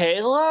play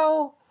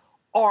Halo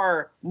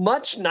are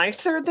much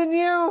nicer than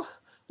you,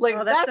 like Oh,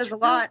 that that's says a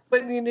lot.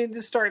 really what you need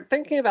to start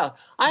thinking about.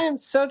 I am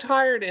so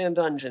tired in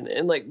Dungeon,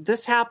 and like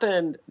this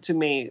happened to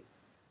me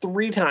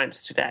 3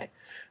 times today.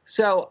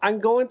 So I'm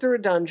going through a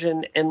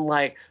dungeon, and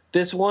like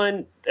this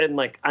one, and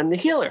like I'm the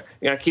healer.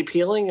 You know, I keep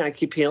healing, I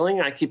keep healing,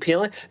 I keep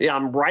healing. Yeah,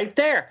 I'm right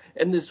there.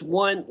 And this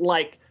one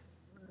like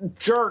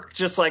jerk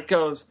just like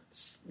goes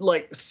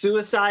like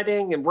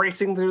suiciding and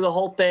racing through the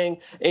whole thing,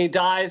 and he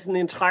dies, and the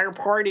entire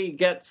party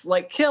gets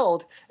like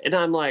killed. And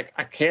I'm like,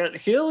 I can't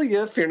heal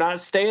you if you're not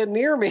staying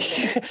near me.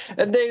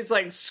 And then he's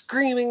like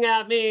screaming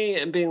at me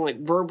and being like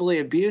verbally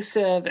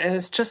abusive, and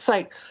it's just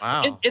like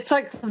Wow. it's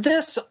like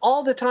this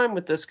all the time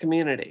with this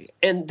community,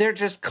 and they're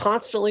just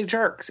constantly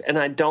jerks, and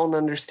I don't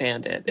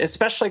understand it,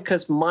 especially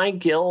because my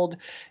guild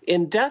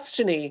in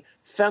Destiny,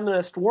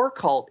 Feminist War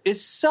Cult,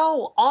 is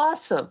so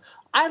awesome.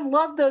 I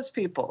love those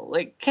people.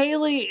 Like,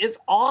 Kaylee is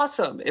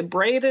awesome, and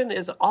Brayden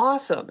is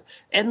awesome.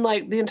 And,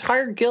 like, the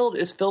entire guild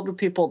is filled with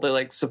people that,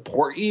 like,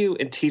 support you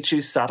and teach you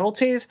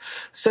subtleties.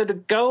 So to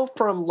go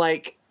from,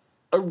 like,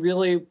 a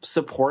really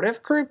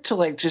supportive group to,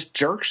 like, just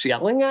jerks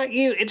yelling at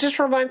you, it just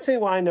reminds me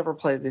why I never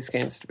played these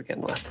games to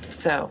begin with.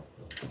 So,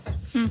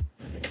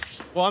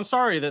 Well, I'm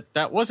sorry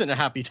that wasn't a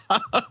happy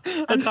time.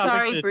 I'm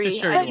sorry, Bree.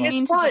 share I you didn't on.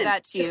 mean to do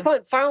that to you. It's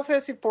fun. Final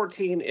Fantasy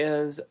 14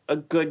 is a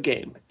good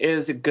game. It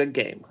is a good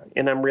game,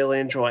 and I'm really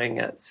enjoying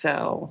it.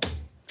 So,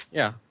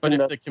 Yeah, but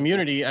And if the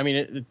community, I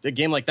mean, a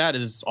game like that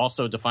is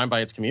also defined by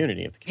its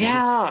community. If the community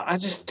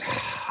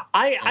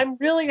yeah, I'm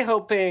really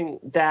hoping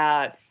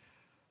that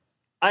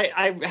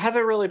I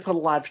haven't really put a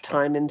lot of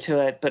time into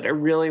it, but I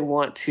really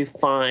want to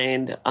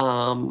find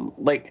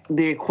like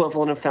the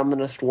equivalent of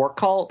Feminist War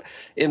Cult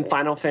in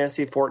Final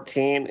Fantasy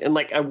XIV. And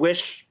like I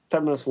wish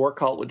Feminist War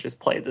Cult would just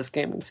play this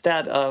game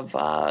instead of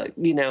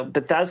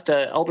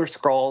Bethesda Elder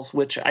Scrolls,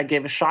 which I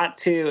gave a shot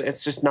to.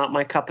 It's just not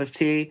my cup of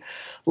tea.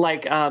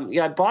 Like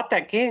I bought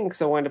that game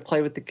because I wanted to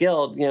play with the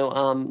guild.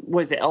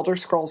 What is it, Elder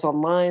Scrolls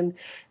Online?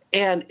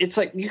 And it's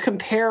like you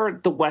compare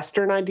the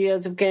Western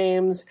ideas of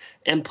games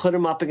and put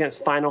them up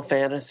against Final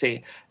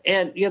Fantasy.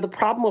 And the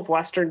problem with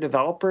Western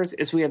developers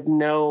is we have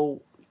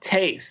no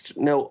taste,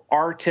 no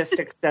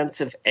artistic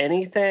sense of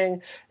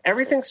anything.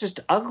 Everything's just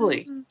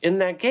ugly in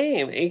that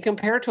game. And you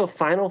compare it to a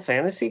Final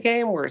Fantasy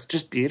game where it's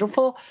just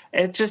beautiful,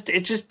 it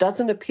just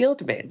doesn't appeal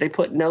to me. They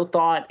put no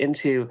thought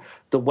into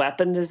the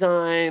weapon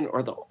design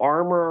or the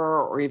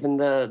armor or even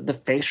the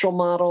facial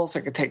models.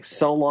 Like it takes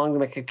so long to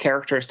make a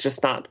character. It's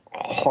just not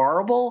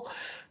horrible.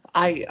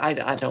 I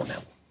don't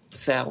know.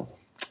 So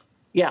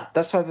yeah,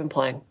 that's what I've been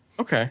playing.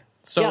 Okay.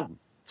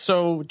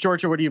 So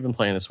Georgia, what have you been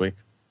playing this week?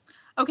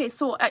 Okay,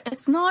 so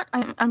it's not,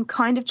 I'm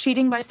kind of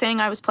cheating by saying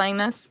I was playing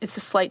this. It's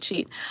a slight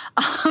cheat.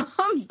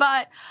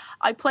 But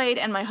I played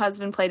and my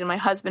husband played and my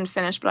husband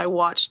finished, but I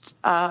watched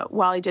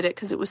while he did it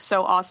because it was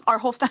so awesome. Our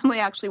whole family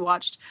actually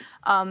watched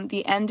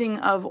the ending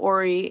of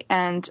Ori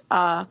and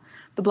The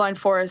Blind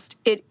Forest.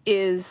 It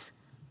is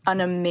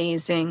an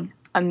amazing,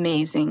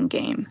 amazing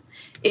game.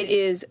 It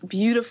is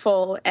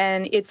beautiful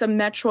and it's a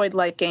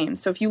Metroid-like game.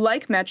 So if you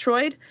like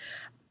Metroid,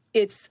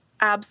 it's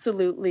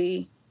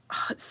absolutely...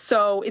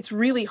 So it's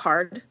really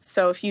hard.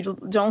 So if you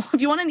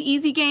want an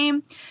easy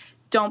game,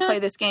 don't play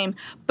this game.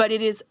 But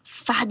it is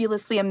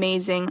fabulously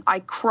amazing. I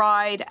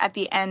cried at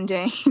the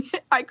ending.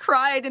 I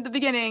cried at the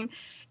beginning.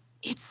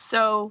 It's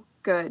so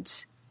good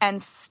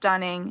and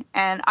stunning.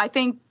 And I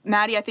think,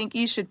 Maddie,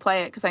 you should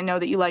play it because I know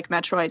that you like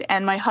Metroid.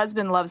 And my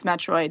husband loves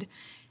Metroid.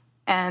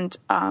 And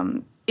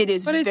it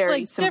is but it's very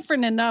like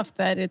different enough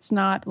that it's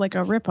not like a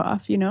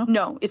ripoff,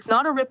 No, it's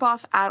not a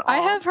ripoff at all. I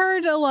have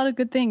heard a lot of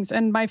good things,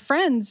 and my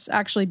friends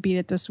actually beat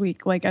it this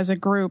week. Like as a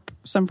group,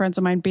 some friends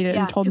of mine beat it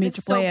and told me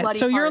to play it.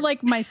 So you're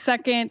like my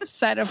second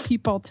set of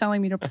people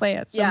telling me to play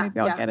it. So maybe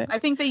I'll get it. I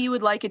think that you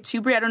would like it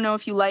too, Brie. I don't know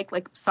if you like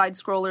side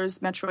scrollers,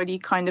 Metroid-y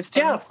kind of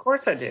things. Yeah, of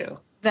course I do.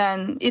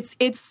 Then it's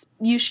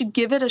you should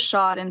give it a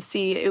shot and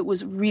see. It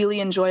was really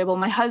enjoyable.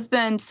 My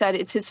husband said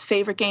it's his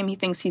favorite game he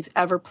thinks he's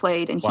ever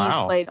played, and he's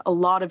played a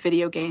lot of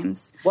video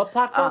games. What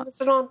platform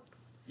is it on?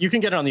 You can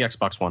get it on the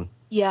Xbox One.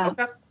 Yeah.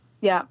 Okay.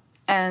 Yeah.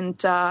 And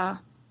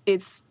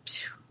it's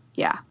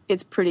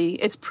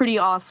pretty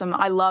awesome.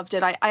 I loved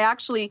it.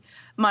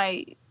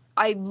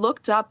 I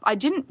looked up, I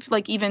didn't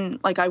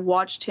I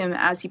watched him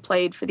as he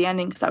played for the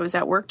ending because I was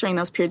at work during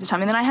those periods of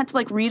time. And then I had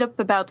to read up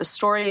about the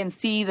story and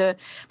see the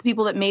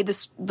people that made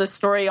the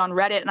story on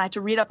Reddit. And I had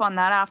to read up on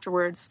that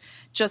afterwards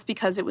just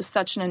because it was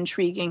such an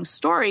intriguing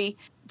story.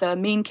 The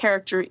main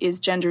character is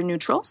gender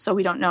neutral, so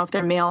we don't know if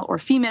they're male or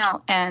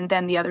female. And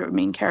then the other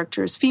main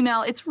character is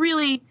female.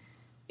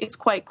 It's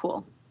quite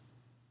cool.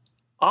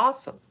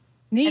 Awesome.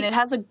 Neat. And it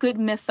has a good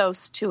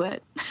mythos to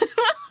it.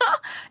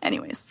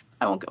 Anyways,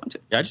 I won't go into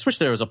it. Yeah, I just wish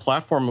there was a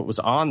platform it was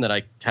on that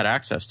I had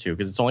access to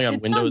because it's only on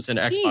Windows and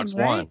Steam, Xbox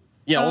right? One.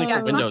 Yeah, only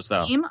for Windows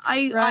though. Steam.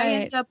 I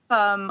ended up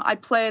I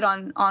play it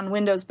on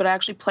Windows, but I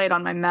actually play it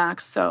on my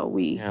Mac. So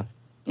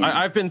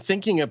I've been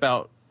thinking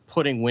about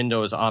putting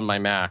Windows on my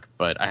Mac,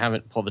 but I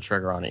haven't pulled the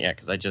trigger on it yet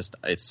because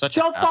it's such.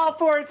 Don't fall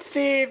for it,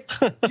 Steve.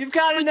 You've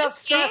got enough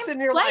stress in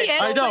your life.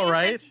 I know,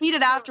 right? Delete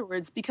it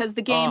afterwards because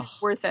the game is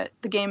worth it.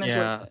 The game is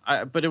worth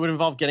it. But it would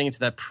involve getting into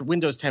that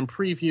Windows 10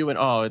 preview,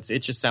 and it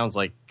just sounds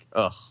like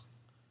ugh.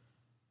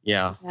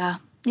 Yeah.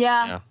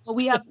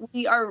 Well,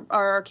 our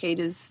arcade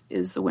is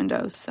the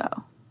Windows, so.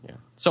 Yeah.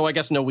 So I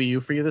guess no Wii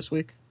U for you this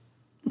week.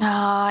 No,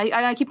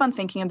 I keep on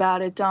thinking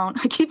about it. I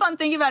keep on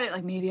thinking about it.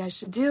 Like maybe I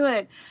should do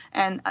it,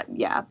 and I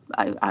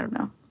don't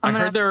know. I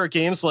heard there are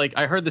games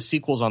I heard the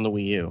sequels on the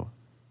Wii U.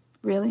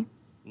 Really?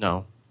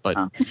 No,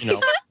 but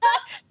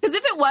because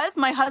if it was,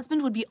 my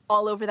husband would be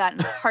all over that in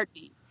a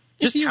heartbeat.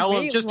 Just tell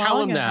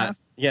him that.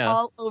 Yeah.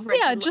 All over it.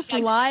 Yeah, just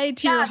lie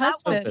to your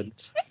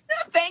husband.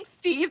 Thanks,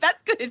 Steve.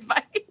 That's good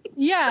advice.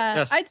 Yeah,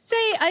 yes.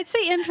 I'd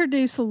say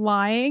introduce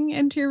lying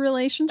into your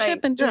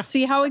relationship and just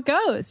see how it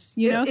goes.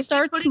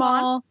 Start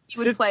small.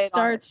 You would play it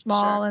start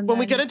small, and when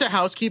we get into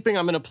housekeeping,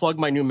 I'm going to plug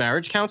my new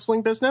marriage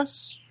counseling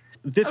business.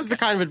 This is the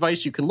kind of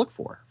advice you can look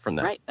for from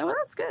that. Right. Oh, well,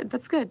 that's good.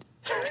 That's good.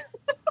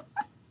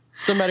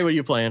 So, Maddie, what are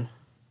you playing?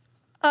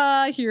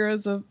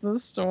 Heroes of the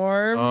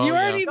Storm. Oh, you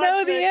already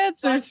know the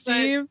answer,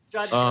 Steve.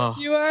 Judgment.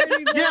 You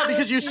already know. Yeah,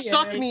 because you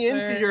sucked answer. me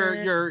into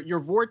your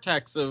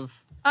vortex of.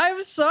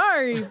 I'm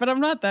sorry, but I'm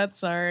not that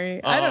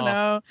sorry. I don't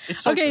know.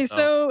 It's so Okay, good,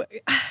 though. so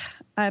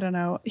I don't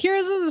know.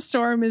 Heroes of the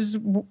Storm is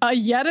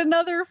yet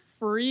another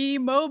free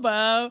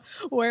MOBA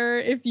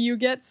where if you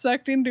get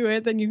sucked into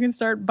it, then you can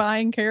start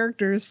buying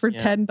characters for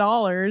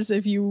 $10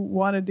 if you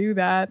want to do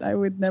that. I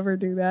would never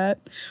do that.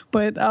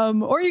 But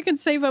or you can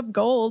save up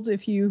gold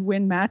if you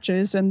win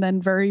matches and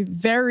then very,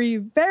 very,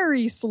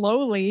 very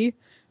slowly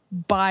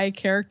buy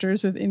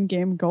characters with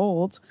in-game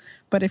gold.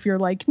 But if you're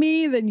like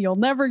me, then you'll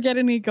never get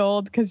any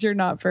gold because you're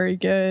not very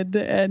good,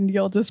 and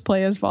you'll just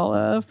play as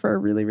Vala for a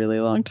really, really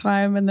long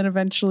time, and then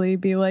eventually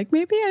be like,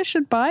 maybe I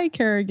should buy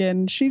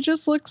Kerrigan. She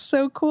just looks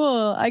so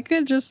cool. I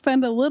could just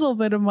spend a little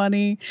bit of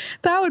money.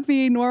 That would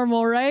be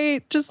normal,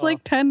 right? Just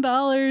like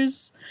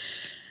 $10.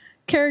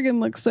 Kerrigan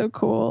looks so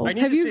cool.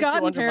 Have you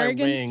gotten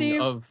Kerrigan,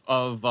 Steve?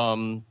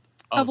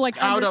 Of like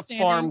how to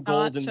farm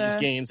gold in these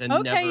games and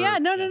no.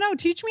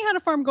 Teach me how to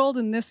farm gold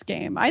in this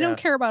game. I don't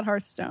care about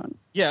Hearthstone.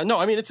 Yeah, no,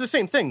 I mean, it's the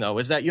same thing, though,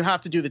 is that you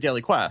have to do the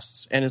daily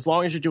quests. And as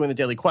long as you're doing the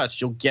daily quests,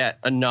 you'll get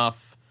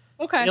enough.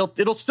 Okay.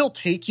 It'll still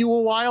take you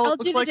a while. I'll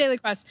do the daily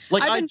quests.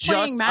 Like, I've been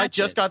playing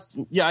matches.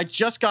 I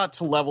just got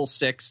to level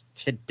 6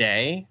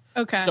 today.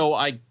 Okay. So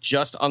I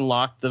just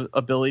unlocked the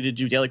ability to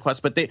do daily quests.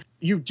 But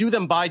you do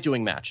them by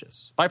doing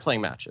matches, by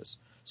playing matches.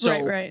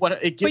 So right.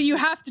 But you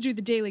have to do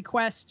the daily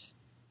quest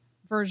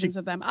versions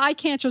of them. I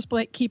can't just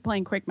keep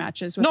playing quick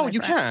matches with my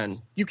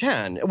friends. You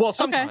can. Well,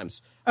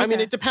 sometimes. Okay. I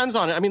mean, it depends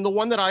on it. I mean, the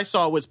one that I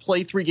saw was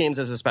play 3 games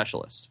as a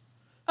specialist.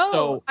 Oh,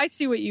 so, I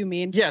see what you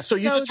mean. Yeah, so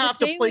you just have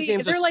to play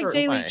games a certain way. They're like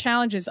daily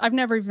challenges. I've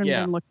never even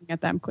been looking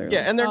at them clearly.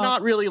 Yeah, and they're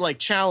not really like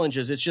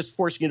challenges. It's just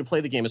forcing you to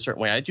play the game a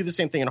certain way. I do the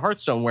same thing in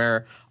Hearthstone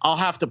where I'll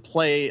have to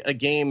play a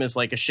game as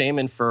like a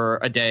shaman for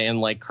a day and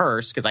like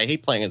curse because I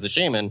hate playing as a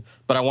shaman,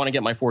 but I want to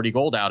get my 40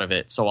 gold out of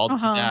it. So I'll do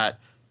that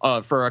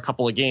for a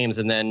couple of games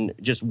and then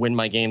just win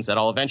my games that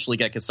I'll eventually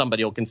get because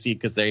somebody will concede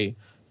because they,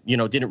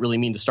 didn't really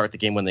mean to start the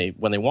game when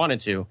they wanted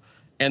to.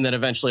 And then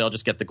eventually I'll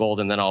just get the gold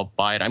and then I'll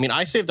buy it. I mean,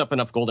 I saved up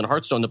enough gold in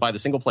Hearthstone to buy the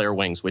single player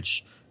wings,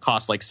 which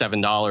cost like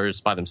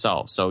 $7 by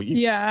themselves. So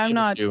I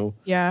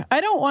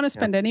don't want to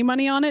spend any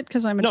money on it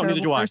because I'm a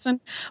terrible person.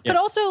 But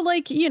also,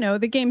 like,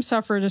 the game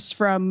suffers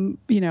from,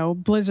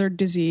 Blizzard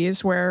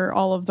disease where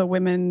all of the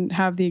women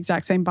have the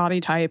exact same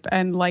body type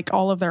and like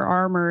all of their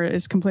armor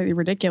is completely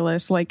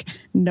ridiculous. Like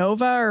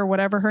Nova or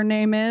whatever her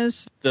name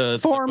is, the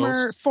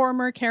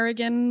former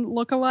Kerrigan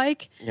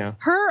lookalike. Yeah.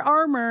 Her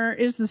armor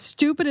is the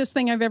stupidest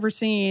thing I've ever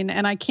seen.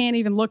 And I can't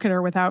even look at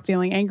her without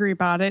feeling angry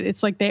about it.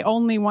 It's like they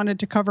only wanted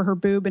to cover her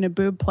boob in a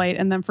boob plate,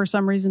 and then for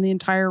some reason the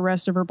entire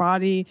rest of her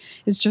body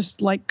is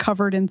just like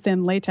covered in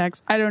thin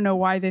latex. I don't know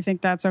why they think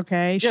that's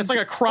okay. Yeah, it's like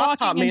a crop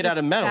top made out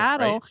of metal.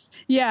 Right?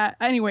 Yeah.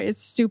 Anyway,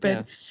 it's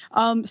stupid.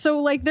 Yeah.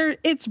 So like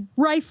it's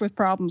rife with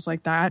problems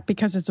like that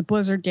because it's a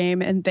Blizzard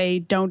game and they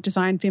don't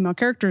design female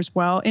characters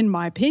well, in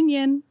my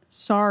opinion.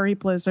 Sorry,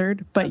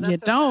 Blizzard, but you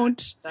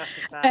don't. That's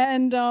a fact.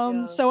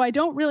 And so I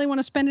don't really want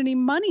to spend any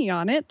money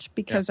on it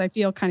because I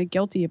feel kind of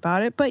guilty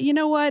about it. But you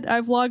know what?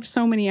 I've logged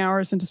so many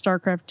hours into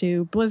StarCraft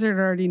 2. Blizzard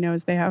already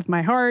knows they have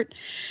my heart.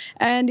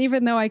 And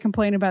even though I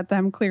complain about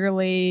them,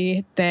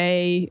 clearly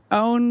they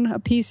own a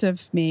piece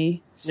of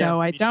me.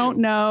 So I don't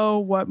know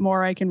what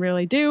more I can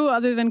really do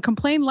other than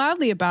complain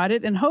loudly about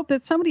it and hope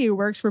that somebody who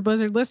works for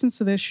Blizzard listens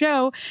to this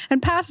show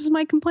and passes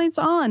my complaints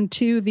on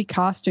to the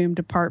costume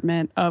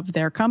department of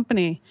their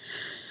company.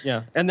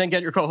 Yeah, and then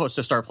get your co-host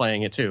to start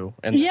playing it too.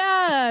 And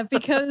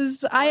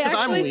because I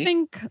actually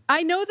think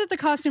I know that the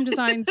costume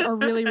designs are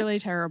really, really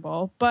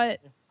terrible,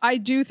 but I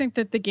do think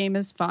that the game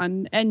is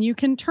fun and you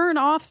can turn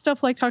off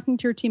stuff like talking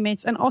to your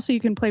teammates and also you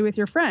can play with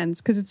your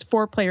friends because it's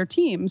 4-player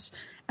teams.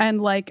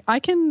 And like I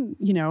can,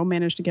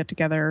 manage to get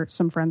together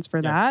some friends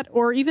for that.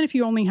 Or even if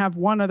you only have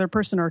one other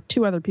person or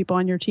 2 other people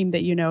on your team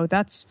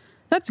that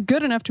that's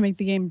good enough to make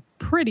the game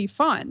pretty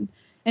fun.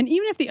 And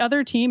even if the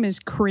other team is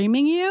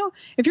creaming you,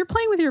 if you're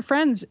playing with your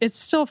friends, it's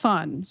still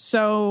fun.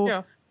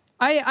 So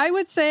I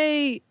would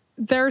say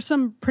there are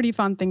some pretty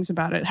fun things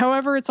about it.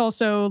 However, it's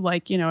also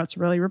like, it's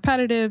really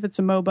repetitive. It's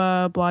a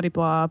MOBA, blah, blah,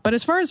 blah. But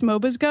as far as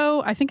MOBAs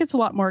go, I think it's a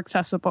lot more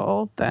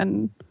accessible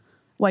than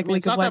like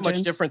League of Legends. It's not that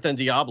much different than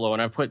Diablo,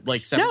 and I've put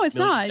like 7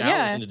 million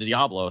hours into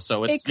Diablo,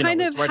 so it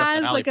kind of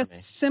has like a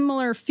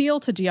similar feel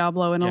to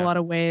Diablo in a lot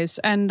of ways.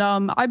 And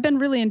I've been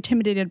really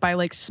intimidated by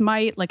like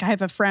Smite. Like I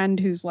have a friend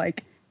who's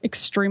like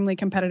extremely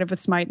competitive with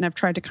Smite, and I've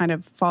tried to kind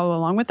of follow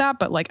along with that,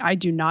 but like I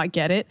do not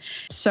get it.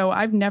 So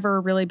I've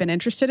never really been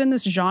interested in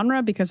this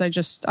genre because I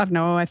don't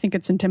know, I think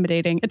it's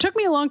intimidating. It took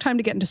me a long time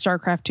to get into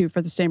StarCraft 2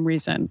 for the same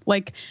reason.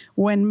 Like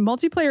when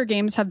multiplayer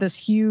games have this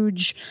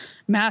huge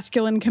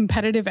masculine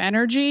competitive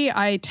energy,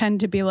 I tend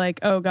to be like,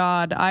 oh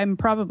God, I'm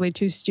probably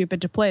too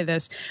stupid to play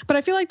this. But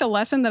I feel like the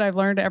lesson that I've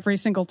learned every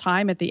single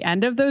time at the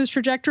end of those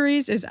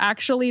trajectories is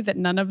actually that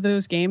none of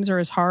those games are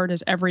as hard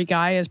as every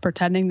guy is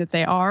pretending that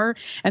they are.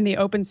 And the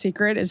open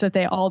secret is that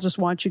they all just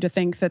want you to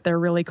think that they're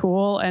really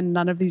cool and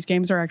none of these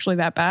games are actually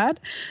that bad.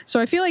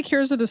 So I feel like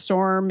Heroes of the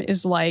Storm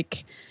is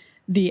like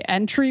the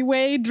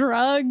entryway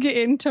drug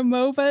into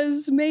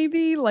MOBAs,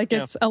 maybe. Like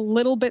it's a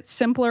little bit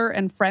simpler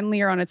and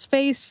friendlier on its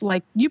face.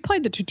 Like you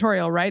played the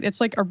tutorial, right?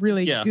 It's like a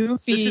really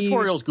goofy. The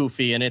tutorial's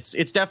goofy, and it's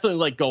definitely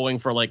like going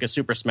for like a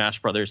Super Smash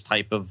Brothers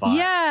type of vibe.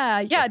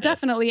 Yeah,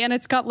 definitely. And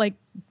it's got like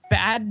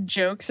bad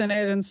jokes in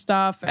it and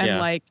stuff and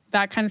like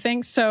that kind of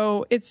thing.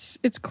 So it's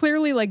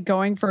clearly like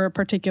going for a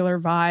particular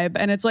vibe,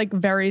 and it's like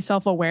very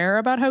self-aware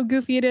about how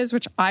goofy it is,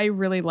 which I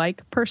really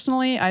like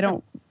personally. I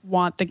don't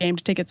want the game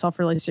to take itself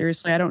really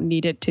seriously. I don't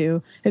need it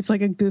to. It's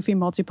like a goofy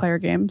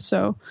multiplayer game.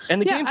 So, and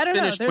the game's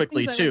finished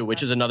quickly too,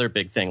 which is another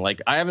big thing.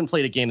 Like, I haven't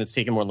played a game that's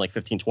taken more than like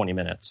 15, 20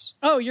 minutes.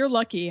 Oh, you're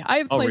lucky.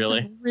 I've played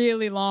some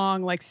really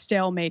long, like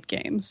stalemate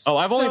games. Oh,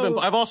 I've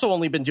also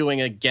only been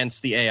doing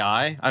against the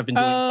AI. I've been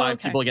doing 5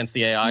 people against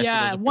the AI.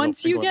 Yeah, so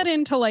once you get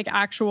into like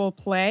actual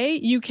play,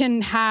 you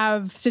can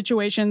have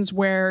situations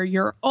where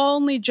you're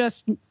only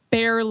just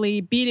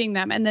barely beating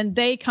them, and then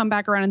they come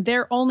back around and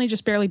they're only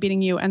just barely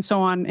beating you, and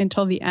so on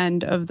until the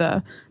end of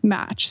the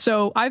match.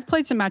 So I've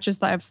played some matches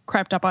that I've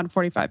crept up on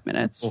 45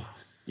 minutes. Oh,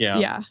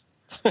 yeah.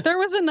 There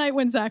was a night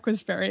when Zach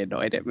was very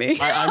annoyed at me.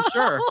 I'm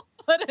sure.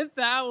 Put it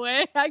that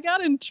way. I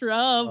got in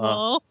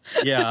trouble.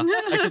 Yeah,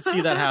 I could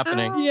see that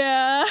happening.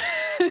 Yeah.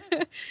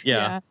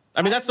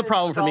 I mean, that's the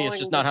problem for me. It's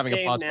just not having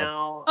a pause button.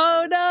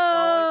 Oh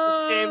no!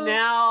 This game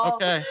now.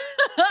 Okay.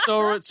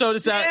 So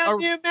does that? Damn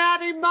you,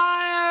 Maddie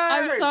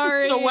Myers! I'm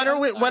sorry. So when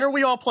are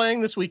we all playing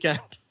this weekend?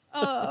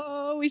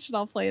 Oh, we should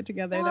all play it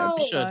together. No,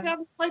 we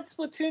haven't played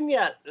Splatoon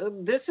yet.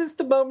 This is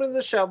the moment of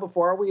the show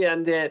before we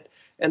end it,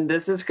 and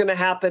this is going to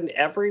happen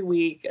every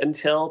week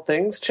until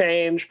things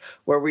change,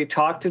 where we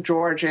talk to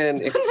Georgia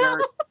and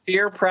exert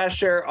peer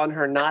pressure on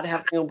her not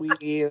having a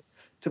Wii U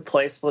to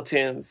play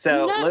Splatoon.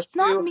 So it's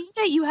not me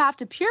that you have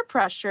to peer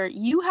pressure.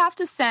 You have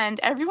to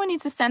everyone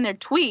needs to send their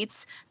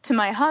tweets to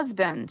my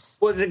husband.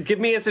 Well, give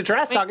me his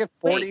address. I'll get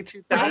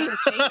 42,000.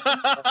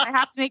 I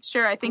have to make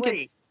sure. I think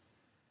it's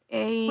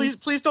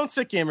Please don't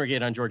sit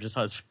Gamergate on George's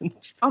husband.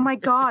 Oh my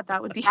God,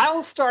 that would be. I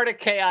will start a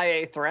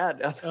KIA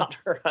thread about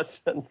her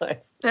husband.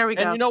 There we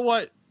go. And you know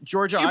what,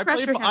 Georgia?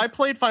 I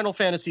played Final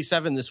Fantasy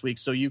VII this week,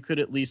 so you could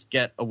at least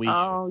get a week.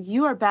 Oh,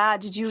 you are bad.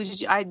 Did you?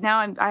 I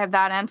have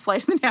that and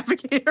Flight of the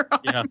Navigator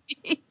on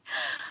me.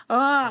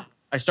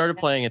 I started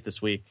playing it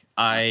this week.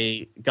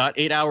 I got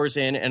 8 hours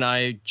in, and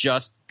I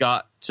just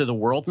got to the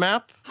world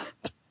map,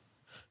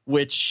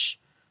 which,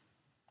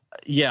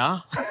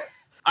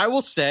 I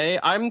will say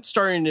I'm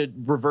starting to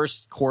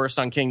reverse course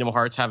on Kingdom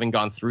Hearts, having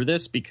gone through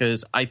this,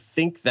 because I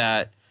think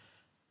that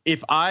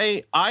if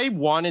I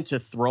wanted to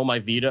throw my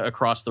Vita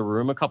across the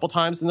room a couple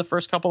times in the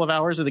first couple of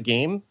hours of the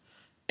game,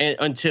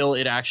 until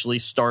it actually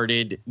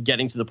started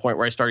getting to the point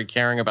where I started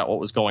caring about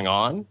what was going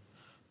on.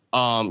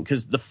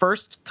 Because the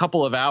first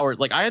couple of hours,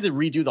 like, I had to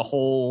redo the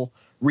whole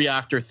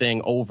reactor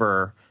thing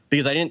over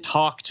because I didn't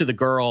talk to the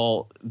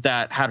girl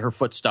that had her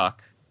foot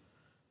stuck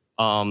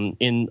on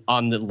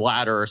the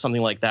ladder or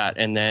something like that,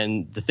 and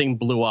then the thing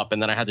blew up,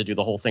 and then I had to do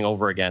the whole thing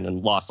over again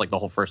and lost like the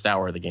whole first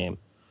hour of the game.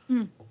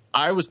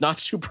 I was not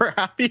super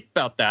happy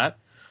about that,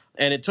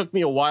 and it took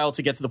me a while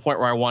to get to the point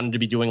where I wanted to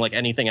be doing like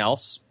anything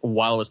else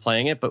while I was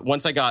playing it. But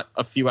once I got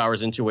a few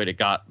hours into it, it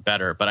got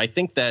better. But I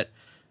think that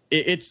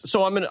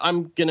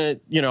I'm gonna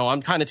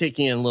I'm kind of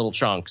taking it in little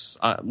chunks.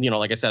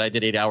 Like I said, I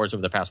did 8 hours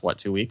over the past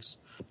 2 weeks.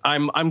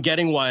 I'm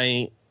getting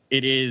why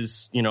it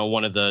is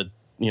one of the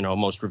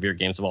most revered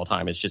games of all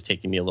time. It's just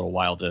taking me a little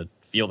while to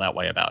feel that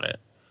way about it.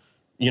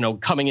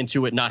 Coming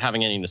into it not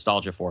having any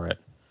nostalgia for it.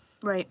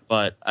 Right.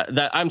 But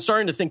I'm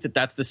starting to think that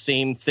that's the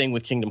same thing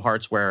with Kingdom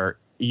Hearts, where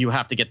you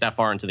have to get that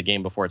far into the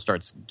game before it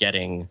starts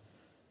getting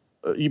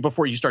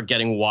before you start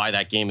getting why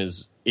that game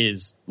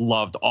is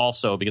loved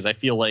also, because I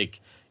feel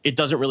like it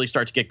doesn't really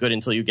start to get good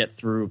until you get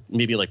through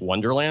maybe like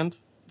Wonderland.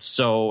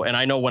 So, and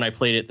I know when I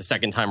played it the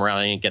second time around,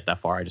 I didn't get that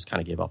far. I just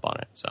kind of gave up on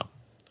it. So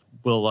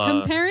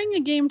comparing a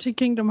game to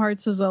Kingdom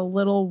Hearts is a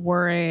little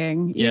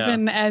worrying,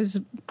 even as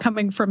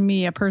coming from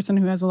me, a person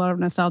who has a lot of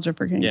nostalgia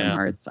for Kingdom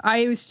Hearts.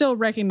 I still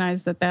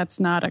recognize that that's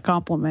not a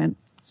compliment.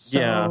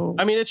 So,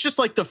 I mean, it's just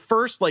like the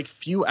first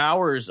few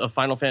hours of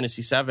Final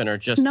Fantasy VII are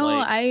just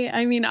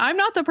I mean, I'm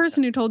not the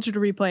person who told you to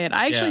replay it.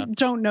 I actually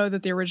don't know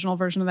that the original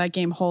version of that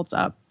game holds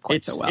up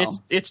quite so well.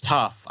 It's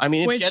tough. I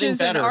mean, it's getting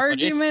better.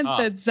 Which is an argument but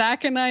that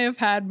Zach and I have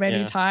had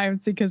many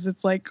times, because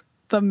it's like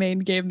the main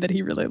game that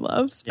he really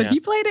loves. But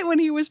he played it when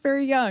he was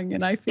very young,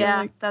 and I feel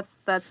like that's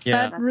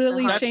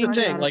really that's changes.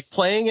 the thing. Like,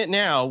 playing it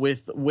now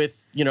with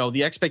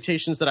the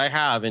expectations that I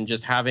have, and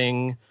just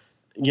having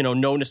no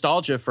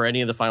nostalgia for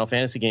any of the Final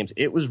Fantasy games,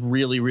 it was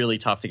really, really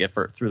tough to get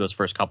through those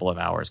first couple of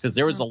hours, because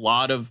there was a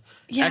lot of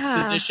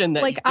exposition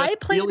that I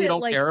really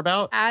don't care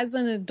about as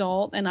an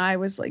adult, and I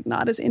was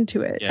not as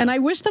into it. And I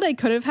wish that I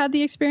could have had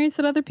the experience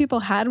that other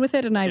people had with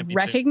it, and I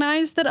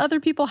recognize that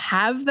other people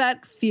have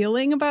that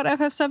feeling about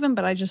FF7,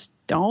 but I just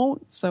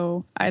don't.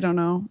 So I don't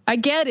know. I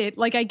get it.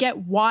 I get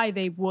why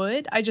they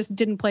would. I just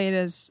didn't play it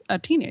as a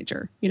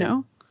teenager, you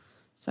know?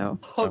 So.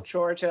 Oh,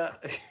 Georgia.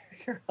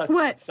 Your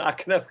husband's not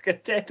going to have a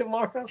good day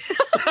tomorrow.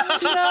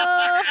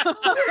 No.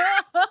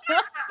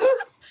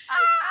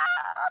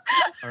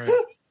 All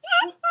right.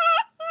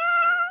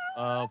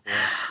 Oh, boy.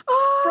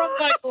 From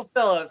Michael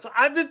Phillips.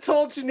 I've been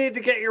told you need to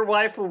get your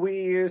wife a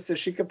Wii U so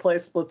she can play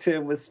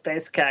Splatoon with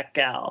Space Cat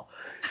Gal.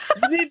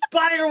 You need to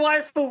buy your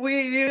wife a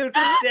Wii U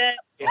today.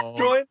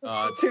 Join the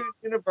Splatoon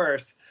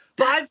universe.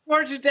 Buy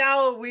Georgia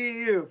Dow a Wii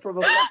U from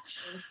a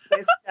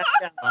Space Cat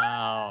Gal.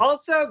 Wow.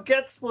 Also,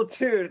 get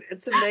Splatoon.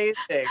 It's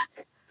amazing.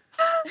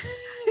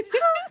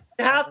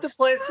 You have to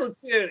play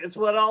Splatoon. It's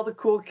what all the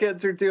cool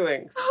kids are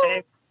doing.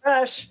 Stay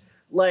fresh,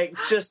 Like,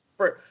 just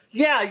for,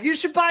 you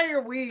should buy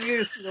your Wii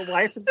U so your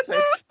wife and son.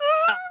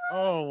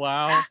 Oh,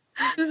 wow.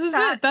 This is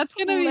it. That's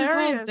going to be his whole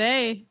hilarious.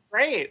 day.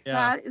 Great. Yeah.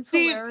 That is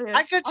Steve, hilarious.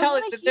 I'm going to tell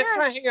you, wanna the next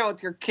hear. time I hang out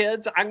with your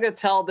kids, I'm going to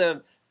tell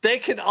them they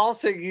can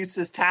also use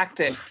this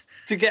tactic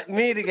to get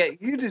me to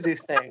get you to do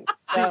things.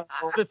 So,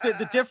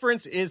 The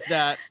difference is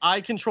that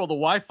I control the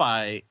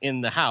Wi-Fi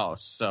in the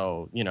house,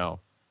 so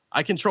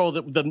I control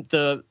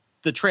the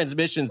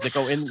transmissions that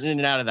go in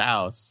and out of the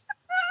house.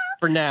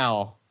 For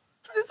now.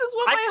 This is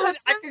what my I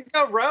husband. could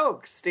go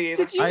rogue, Steve.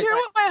 Did you hear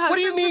what my husband? What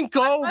do you mean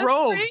go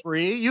rogue, Bree?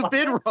 Bree? You've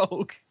been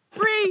rogue.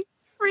 Bree,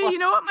 you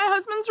know what my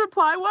husband's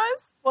reply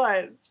was?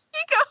 What? He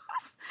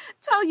goes,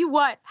 "Tell you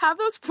what, have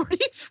those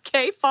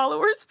 40K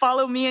followers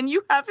follow me, and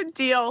you have a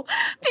deal,"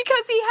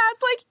 because he has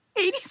like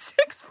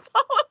 86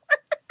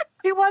 followers.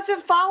 He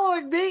wasn't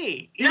following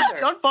me Yeah,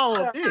 either.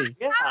 unfollow me.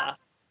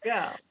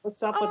 Yeah.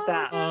 What's up with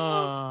that?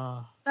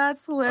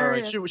 That's All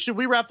right, hilarious. should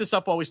we wrap this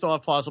up while we still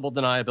have plausible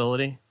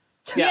deniability?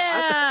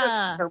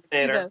 Yeah.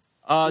 Terminator.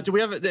 Do we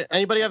have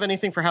anybody have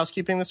anything for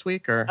housekeeping this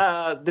week or?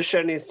 The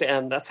show needs to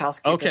end. That's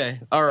housekeeping. Okay,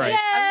 all right.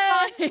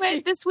 I was on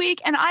Twit this week,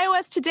 and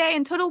iOS Today,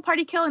 and Total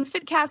Party Kill, and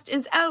Fitcast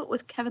is out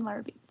with Kevin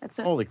Larrabee. That's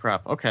it. Holy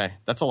crap! Okay,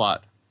 that's a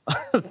lot.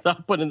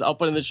 I'll put in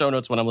the show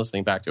notes when I'm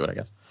listening back to it, I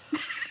guess.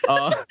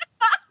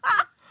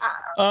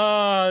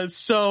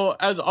 So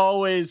as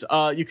always,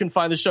 you can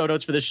find the show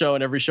notes for this show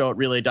and every show at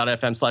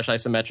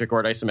relay.fm/isometric or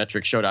at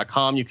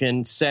isometricshow.com. You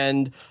can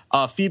send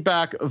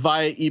feedback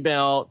via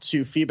email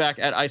to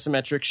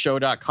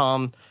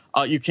feedback@isometricshow.com.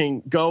 You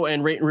can go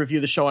and rate and review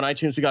the show on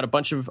iTunes. We got a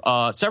bunch of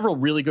several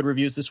really good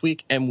reviews this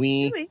week, and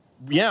we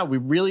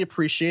really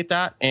appreciate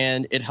that,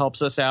 and it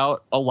helps us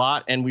out a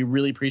lot. And we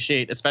really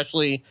appreciate,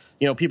 especially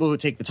people who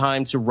take the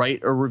time to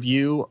write a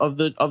review of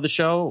the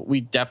show.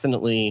 We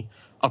definitely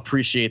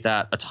appreciate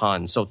that a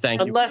ton. So thank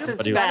you. Unless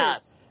it's bad.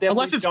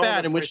 Unless it's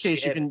bad, in which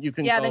case you can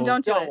Yeah, go, then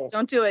don't do it.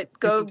 Don't do it.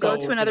 Go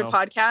to another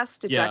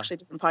podcast. It's Yeah. actually a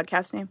different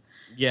podcast name.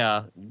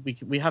 Yeah,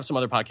 we have some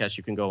other podcasts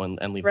you can go and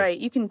leave. Right.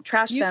 You can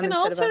trash You them. can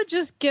instead also of us.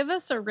 just give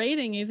us a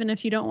rating, even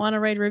if you don't want to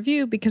write a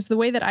review, because the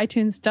way that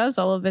iTunes does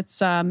all of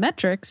its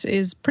metrics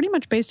is pretty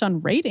much based on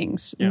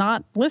ratings,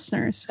 not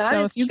listeners. That So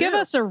is if you give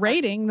true. us a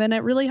rating, then it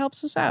really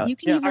helps us out. You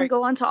can even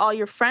go onto all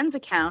your friends'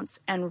 accounts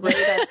and rate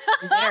us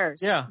from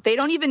theirs. Yeah. They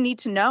don't even need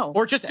to know.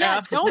 Or just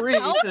ask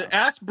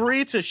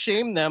Bree to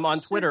shame them on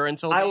Twitter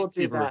until I they will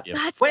do leave a that.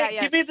 review. Wait,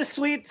 give me the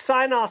sweet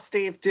sign off,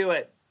 Steve. Do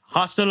it.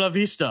 Hasta la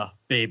vista,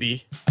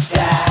 baby.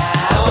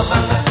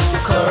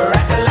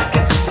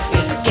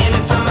 It's a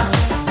game from